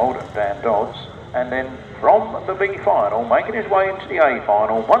Penfold and Dan Dodds, and then from the B final, making his way into the A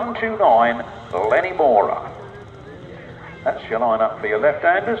final, 129 Lenny Mora. That's your line-up for your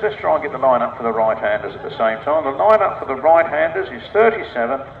left-handers. Let's try and get the line-up for the right-handers at the same time. The line-up for the right-handers is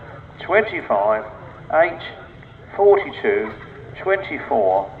 37, 25, 8, 42,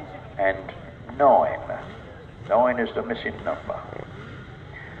 24 and 9. 9 is the missing number.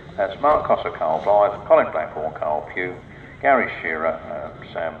 That's Mark Cossa, Carl Blythe, Colin Blackmore, Carl Pugh, Gary Shearer,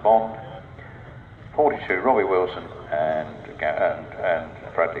 Sam Bond, 42 Robbie Wilson and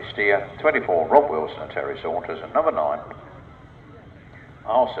Bradley Steer, 24 Rob Wilson and Terry Saunders, and number 9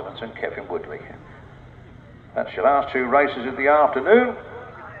 Al Simmons and Kevin Woodley. That's your last two races of the afternoon.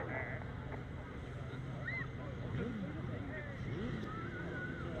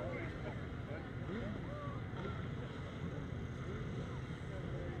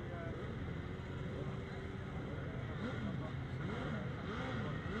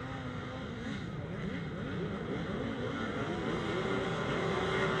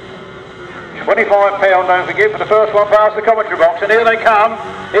 £25, don't forget, for the first one past the commentary box, and here they come,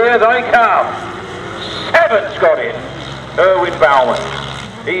 here they come. Seven's got in, Erwin Bowman.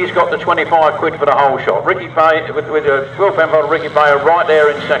 He's got the 25 quid for the whole shot. Ricky Bay, with Will Penfold and Ricky Bay are right there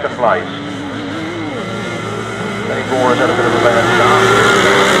in second place. Lenny Bora's had a bit of a bad start.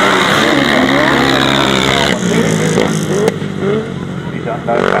 He's done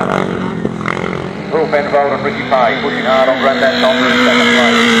no banner. Will Penfold and Ricky Pay pushing hard on Grandad Thompson in second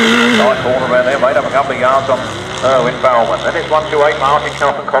place. Nice corner around there, made up a couple of yards on Erwin Bowman. Then it's 128 Martin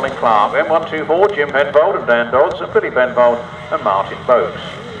Cup and Colin Clark. Then 124 Jim Penfold and Dan Dodds and Billy Penfold and Martin Boakes.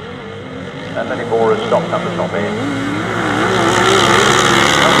 And then he bore has stopped up the top end.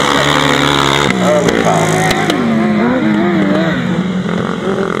 Erwin Bowman.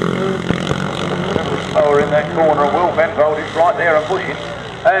 Slower in that corner, and Will Penfold is right there and pushing.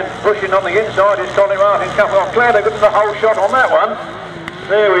 And pushing on the inside is Colin Martin Cup. I'm glad they got the whole shot on that one.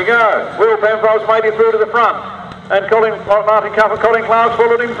 There we go. Will Penfold's made it through to the front. And Martin Cup and Colin Clark's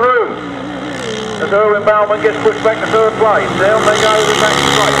followed him through. As Erwin Bowman gets pushed back to third place. Down they go the back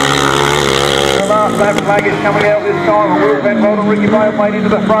straight. The last lap flag is coming out this time. And Will Penfold and Ricky Bay have made it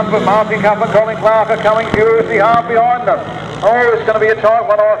to the front. But Martin Cup and Colin Clark are coming furiously hard behind them. Oh, it's going to be a tight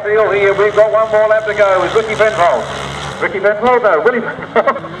one, I feel, here. We've got one more lap to go with Ricky Penfold. Ricky Penfold, no, Billy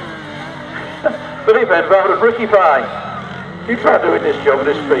Penfold. Billy Penfold and Ricky Pay. You try doing this job at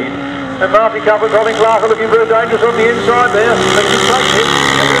this speed. And Martin Cup and Colin Clark are looking very dangerous on the inside there. They can take it.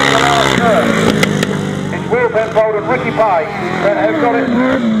 It's Will Penfold and Ricky Pay that have got it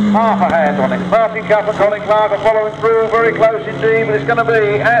half a hand on it. Martin Cup and Colin Clark are following through very close indeed, but it's going to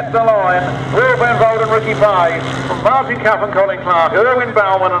be at the line. Will Penfold and Ricky Pay from Martin Cup and Colin Clark, Erwin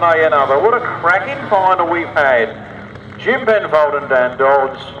Bowman and A Another. What a cracking final we've had. Jim Penfold and Dan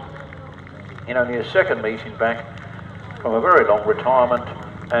Dodds in only his second meeting back from a very long retirement,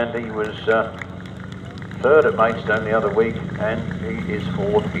 and he was third at Maidstone the other week, and he is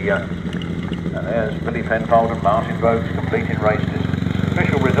fourth here. And there's Billy Penfold and Martin Bogues completing race distance.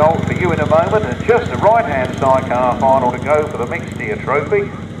 Official result for you in a moment, and just the right-hand sidecar final to go for the mixed steer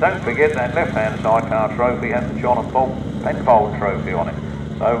trophy. Don't forget that left-hand sidecar trophy has the John and Bob Penfold trophy on it.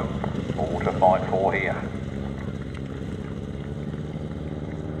 So, all to fight for here.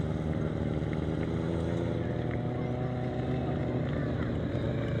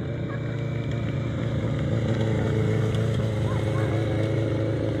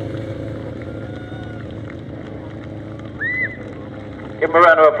 Give him a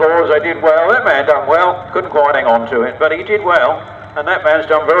round of applause. They did well. That man done well. Couldn't quite hang on to it, but he did well, and that man's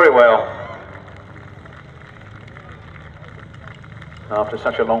done very well. After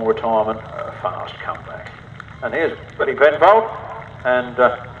such a long retirement, a fast comeback. And here's Billy Penfold and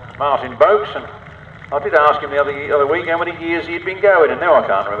Martin Bogues, and I did ask him the other week how many years he'd been going, and now I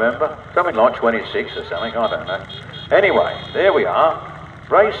can't remember. Something like 26 or something, I don't know. Anyway, there we are.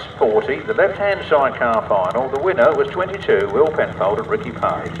 Race 40, the left-hand sidecar final. The winner was 22, Will Penfold and Ricky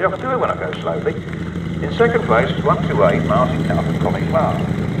Page. See, I can do it when I go slowly. In second place was 128, Martin Cuff and Colin Clark.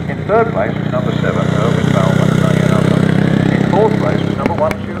 In third place was number 7, Irwin Bowman and Diane Upton. In fourth place was number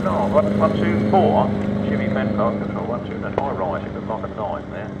 124, Jimmy Penfold. Oh, 1, 2, that's my right, it looked like a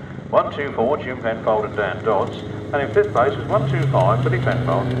 9 there. 124, Jim Penfold and Dan Dodds. And in fifth place was 125, Billy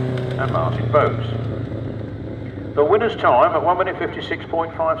Penfold and Martin Bogues. The winner's time at 1 minute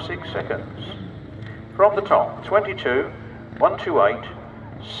 56.56 seconds. From the top, 22, 128,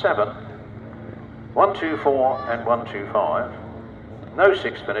 7, 124 and 125. No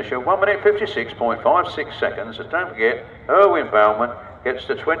sixth finisher, 1 minute 56.56 seconds. And don't forget, Irwin Bowman gets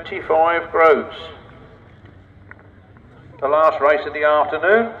the 25 groats. The last race of the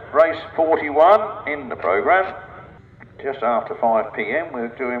afternoon, race 41 in the programme. Just after 5 p.m, we're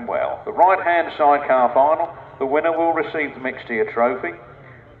doing well. The right-hand sidecar final. The winner will receive the mixed steer trophy.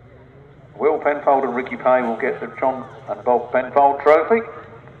 Will Penfold and Ricky Pay will get the John and Bob Penfold trophy.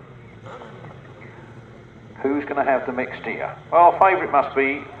 Who's going to have the mixed steer? Well, favourite must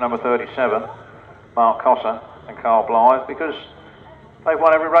be number 37, Mark Cosser and Carl Blythe, because they've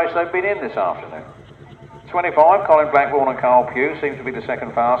won every race they've been in this afternoon. 25, Colin Blackwell and Carl Pugh seem to be the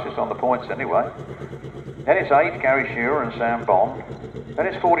second fastest on the points anyway. Then it's 8, Gary Shearer and Sam Bond. Then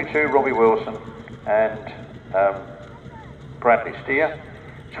it's 42, Robbie Wilson and Bradley Steer.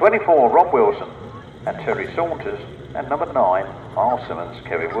 24, Rob Wilson and Terry Saunders. And number 9, Miles Simmons,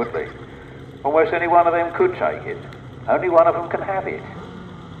 Kevin Woodley. Almost any one of them could take it. Only one of them can have it.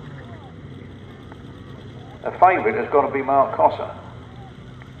 A favourite has got to be Mark Cosser.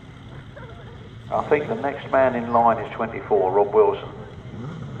 I think the next man in line is 24, Rob Wilson.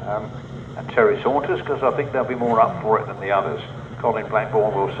 And Terry Saunders, because I think they'll be more up for it than the others. Colin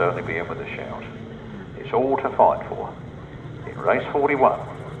Blackburn will certainly be in with a shout. It's all to fight for. In race 41,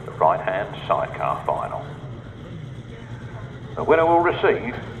 the right-hand sidecar final. The winner will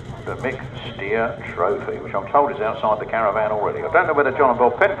receive the mixed steer trophy, which I'm told is outside the caravan already. I don't know where the John and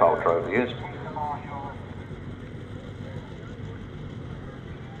Bob Penfold trophy is.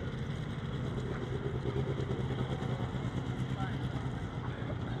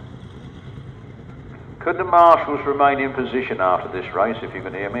 Could the marshals remain in position after this race, if you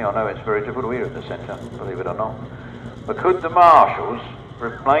can hear me? I know it's very difficult here in the centre, believe it or not. But could the marshals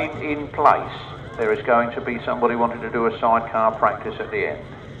remain in place? There is going to be somebody wanting to do a sidecar practice at the end.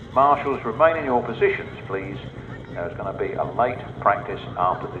 Marshals, remain in your positions, please. There's going to be a late practice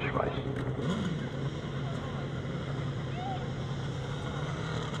after this race.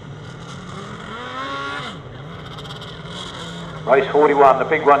 Race 41, the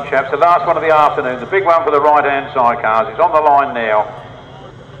big one, chaps, the last one of the afternoon, the big one for the right-hand sidecars. It's on the line now.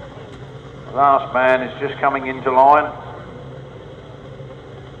 The last man is just coming into line.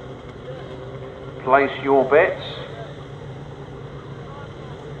 Place your bets.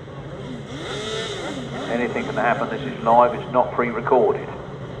 Anything can happen, this is live, it's not pre-recorded.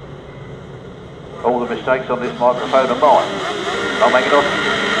 All the mistakes on this microphone are mine. I'll make it off.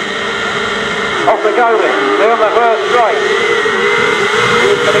 Off they go then, they're on the first straight.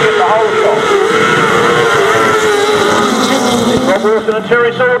 Who's going to get the whole shot? It's Rob Wilson and Terry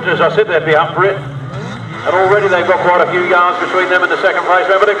Saunders. I said they'd be up for it. And already they've got quite a few yards between them and the second place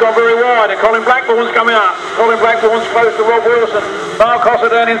man, but they've gone very wide, and Colin Blackbourne's coming up. Colin Blackbourne's close to Rob Wilson. Mark Cosser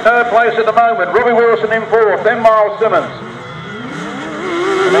down in third place at the moment. Robbie Wilson in fourth, then Miles Simmons.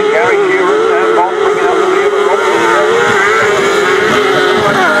 And then Gary Shearer and Sam Bond bringing up the rear of Rob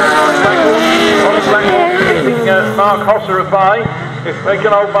Colin Blackbourne keeping Mark Cosser at bay. If they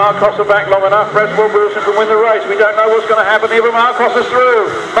can hold Mark Cosser back long enough, perhaps Rob Wilson can win the race. We don't know what's going to happen here, but Mark Cosser's through.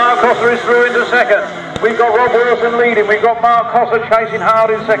 Mark Cosser is through into second. We've got Rob Wilson leading. We've got Mark Cossa chasing hard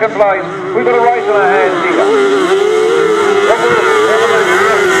in second place. We've got a race on our hands here. Rob Wilson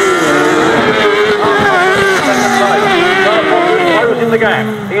closing the gap.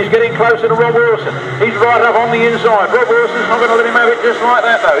 He's getting closer to Rob Wilson. He's right up on the inside. Rob Wilson's not going to let him have it just like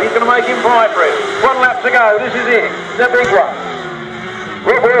that though. He's going to make him fight for it. 1 lap to go. This is it. The big one.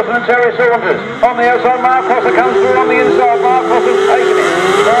 Rob Wilson and Terry Saunders on the outside. Mark Cossa comes through on the inside. Mark Cossa's taking it.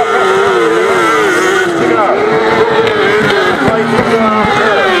 Mark Cossa to go.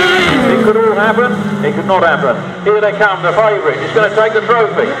 It could all happen. It could not happen. Here they come. The favourite is going to take the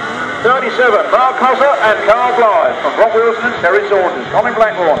trophy. 37, Mark Cossa and Carl Blythe from Rob Wilson and Terry Saunders. Colin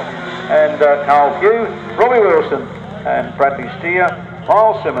Blackburn and Carl Pugh, Robbie Wilson and Bradley Steer,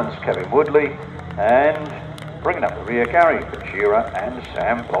 Miles Simmons, Kevin Woodley, and bringing up the rear, Gary Shearer and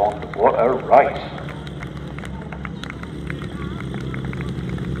Sam Bond. What a race!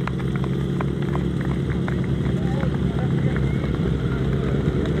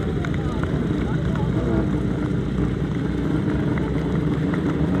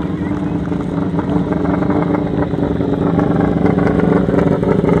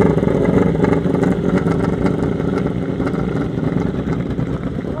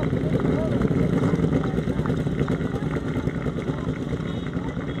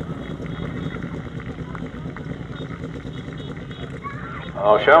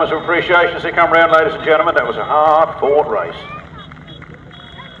 I'll show them some appreciation as they come round, ladies and gentlemen. That was a hard-fought race.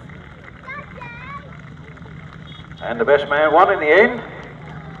 And the best man won in the end.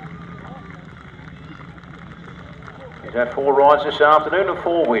 He's had 4 rides this afternoon and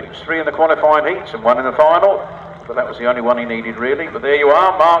 4 wins. 3 in the qualifying heats and 1 in the final. But that was the only one he needed, really. But there you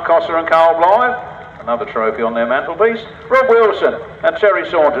are, Mark Cossa and Carl Blythe. Another trophy on their mantelpiece. Rob Wilson and Terry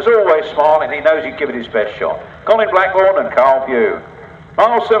Saunders, always smiling. He knows he'd give it his best shot. Colin Blackburn and Carl Pugh.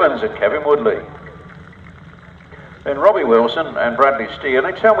 Miles Simmons and Kevin Woodley. Then Robbie Wilson and Bradley Steer.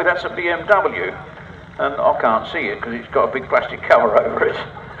 They tell me that's a BMW, and I can't see it because it's got a big plastic cover over it.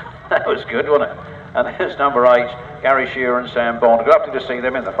 That was good, wasn't it? And there's number 8, Gary Shearer and Sam Bond. Lovely to see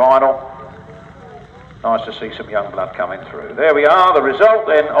them in the final. Nice to see some young blood coming through. There we are. The result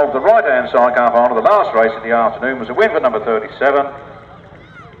then of the right-hand sidecar final, the last race of the afternoon, was a win for number 37,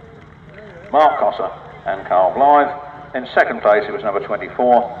 Mark Cossa and Carl Blythe. In second place it was number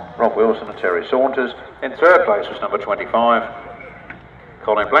 24, Rob Wilson and Terry Saunders. In third place was number 25,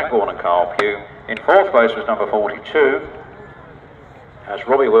 Colin Blackburn and Carl Pugh. In fourth place was number 42, as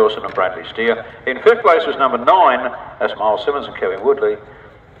Robbie Wilson and Bradley Steer. In fifth place was number 9, as Miles Simmons and Kevin Woodley.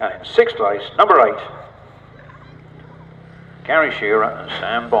 And in sixth place, number 8, Gary Shearer and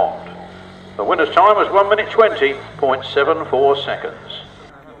Sam Bond. The winner's time was 1 minute 20.74 seconds.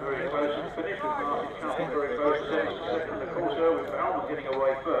 Very close to the finish with Martin coming very close to the second. Of course, with Almond getting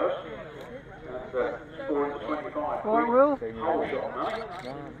away first. And scoring to 25. Right, Will? Whole shot on that.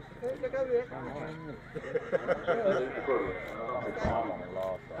 Well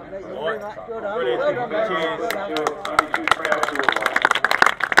done, mate.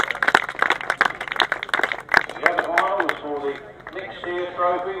 The other final was for the next year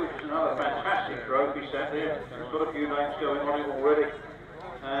trophy, which is another fantastic trophy set there. It's got a few names going on it already.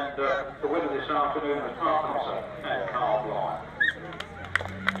 And the winner this afternoon was Mark Cossa and Carl Blythe.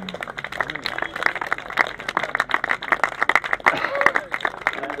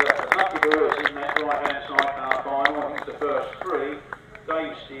 And the lucky girls in that right-hand side car final, I think it's the first 3.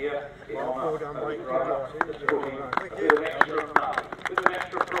 Dave Steer on a runner that's putting a bit of extra money, a bit of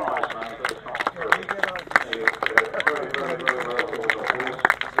extra prize money for the top 3. Very, very, very well thought of.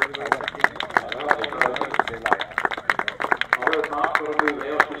 I heard Mark got a move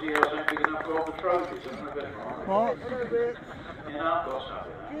else because he has something big enough for all the trophies, isn't it? What? Yeah, I've got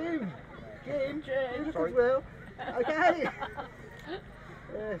something. Jim, sorry. Will. Okay.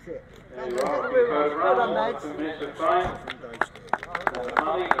 There's it. There you are. Well done, mates. 2 minutes of fame. And the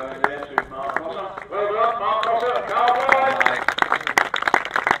money going there to Mark Cossa. Well done, Mark Cossa and Carl Blythe.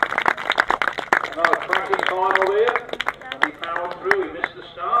 Another cracking final there.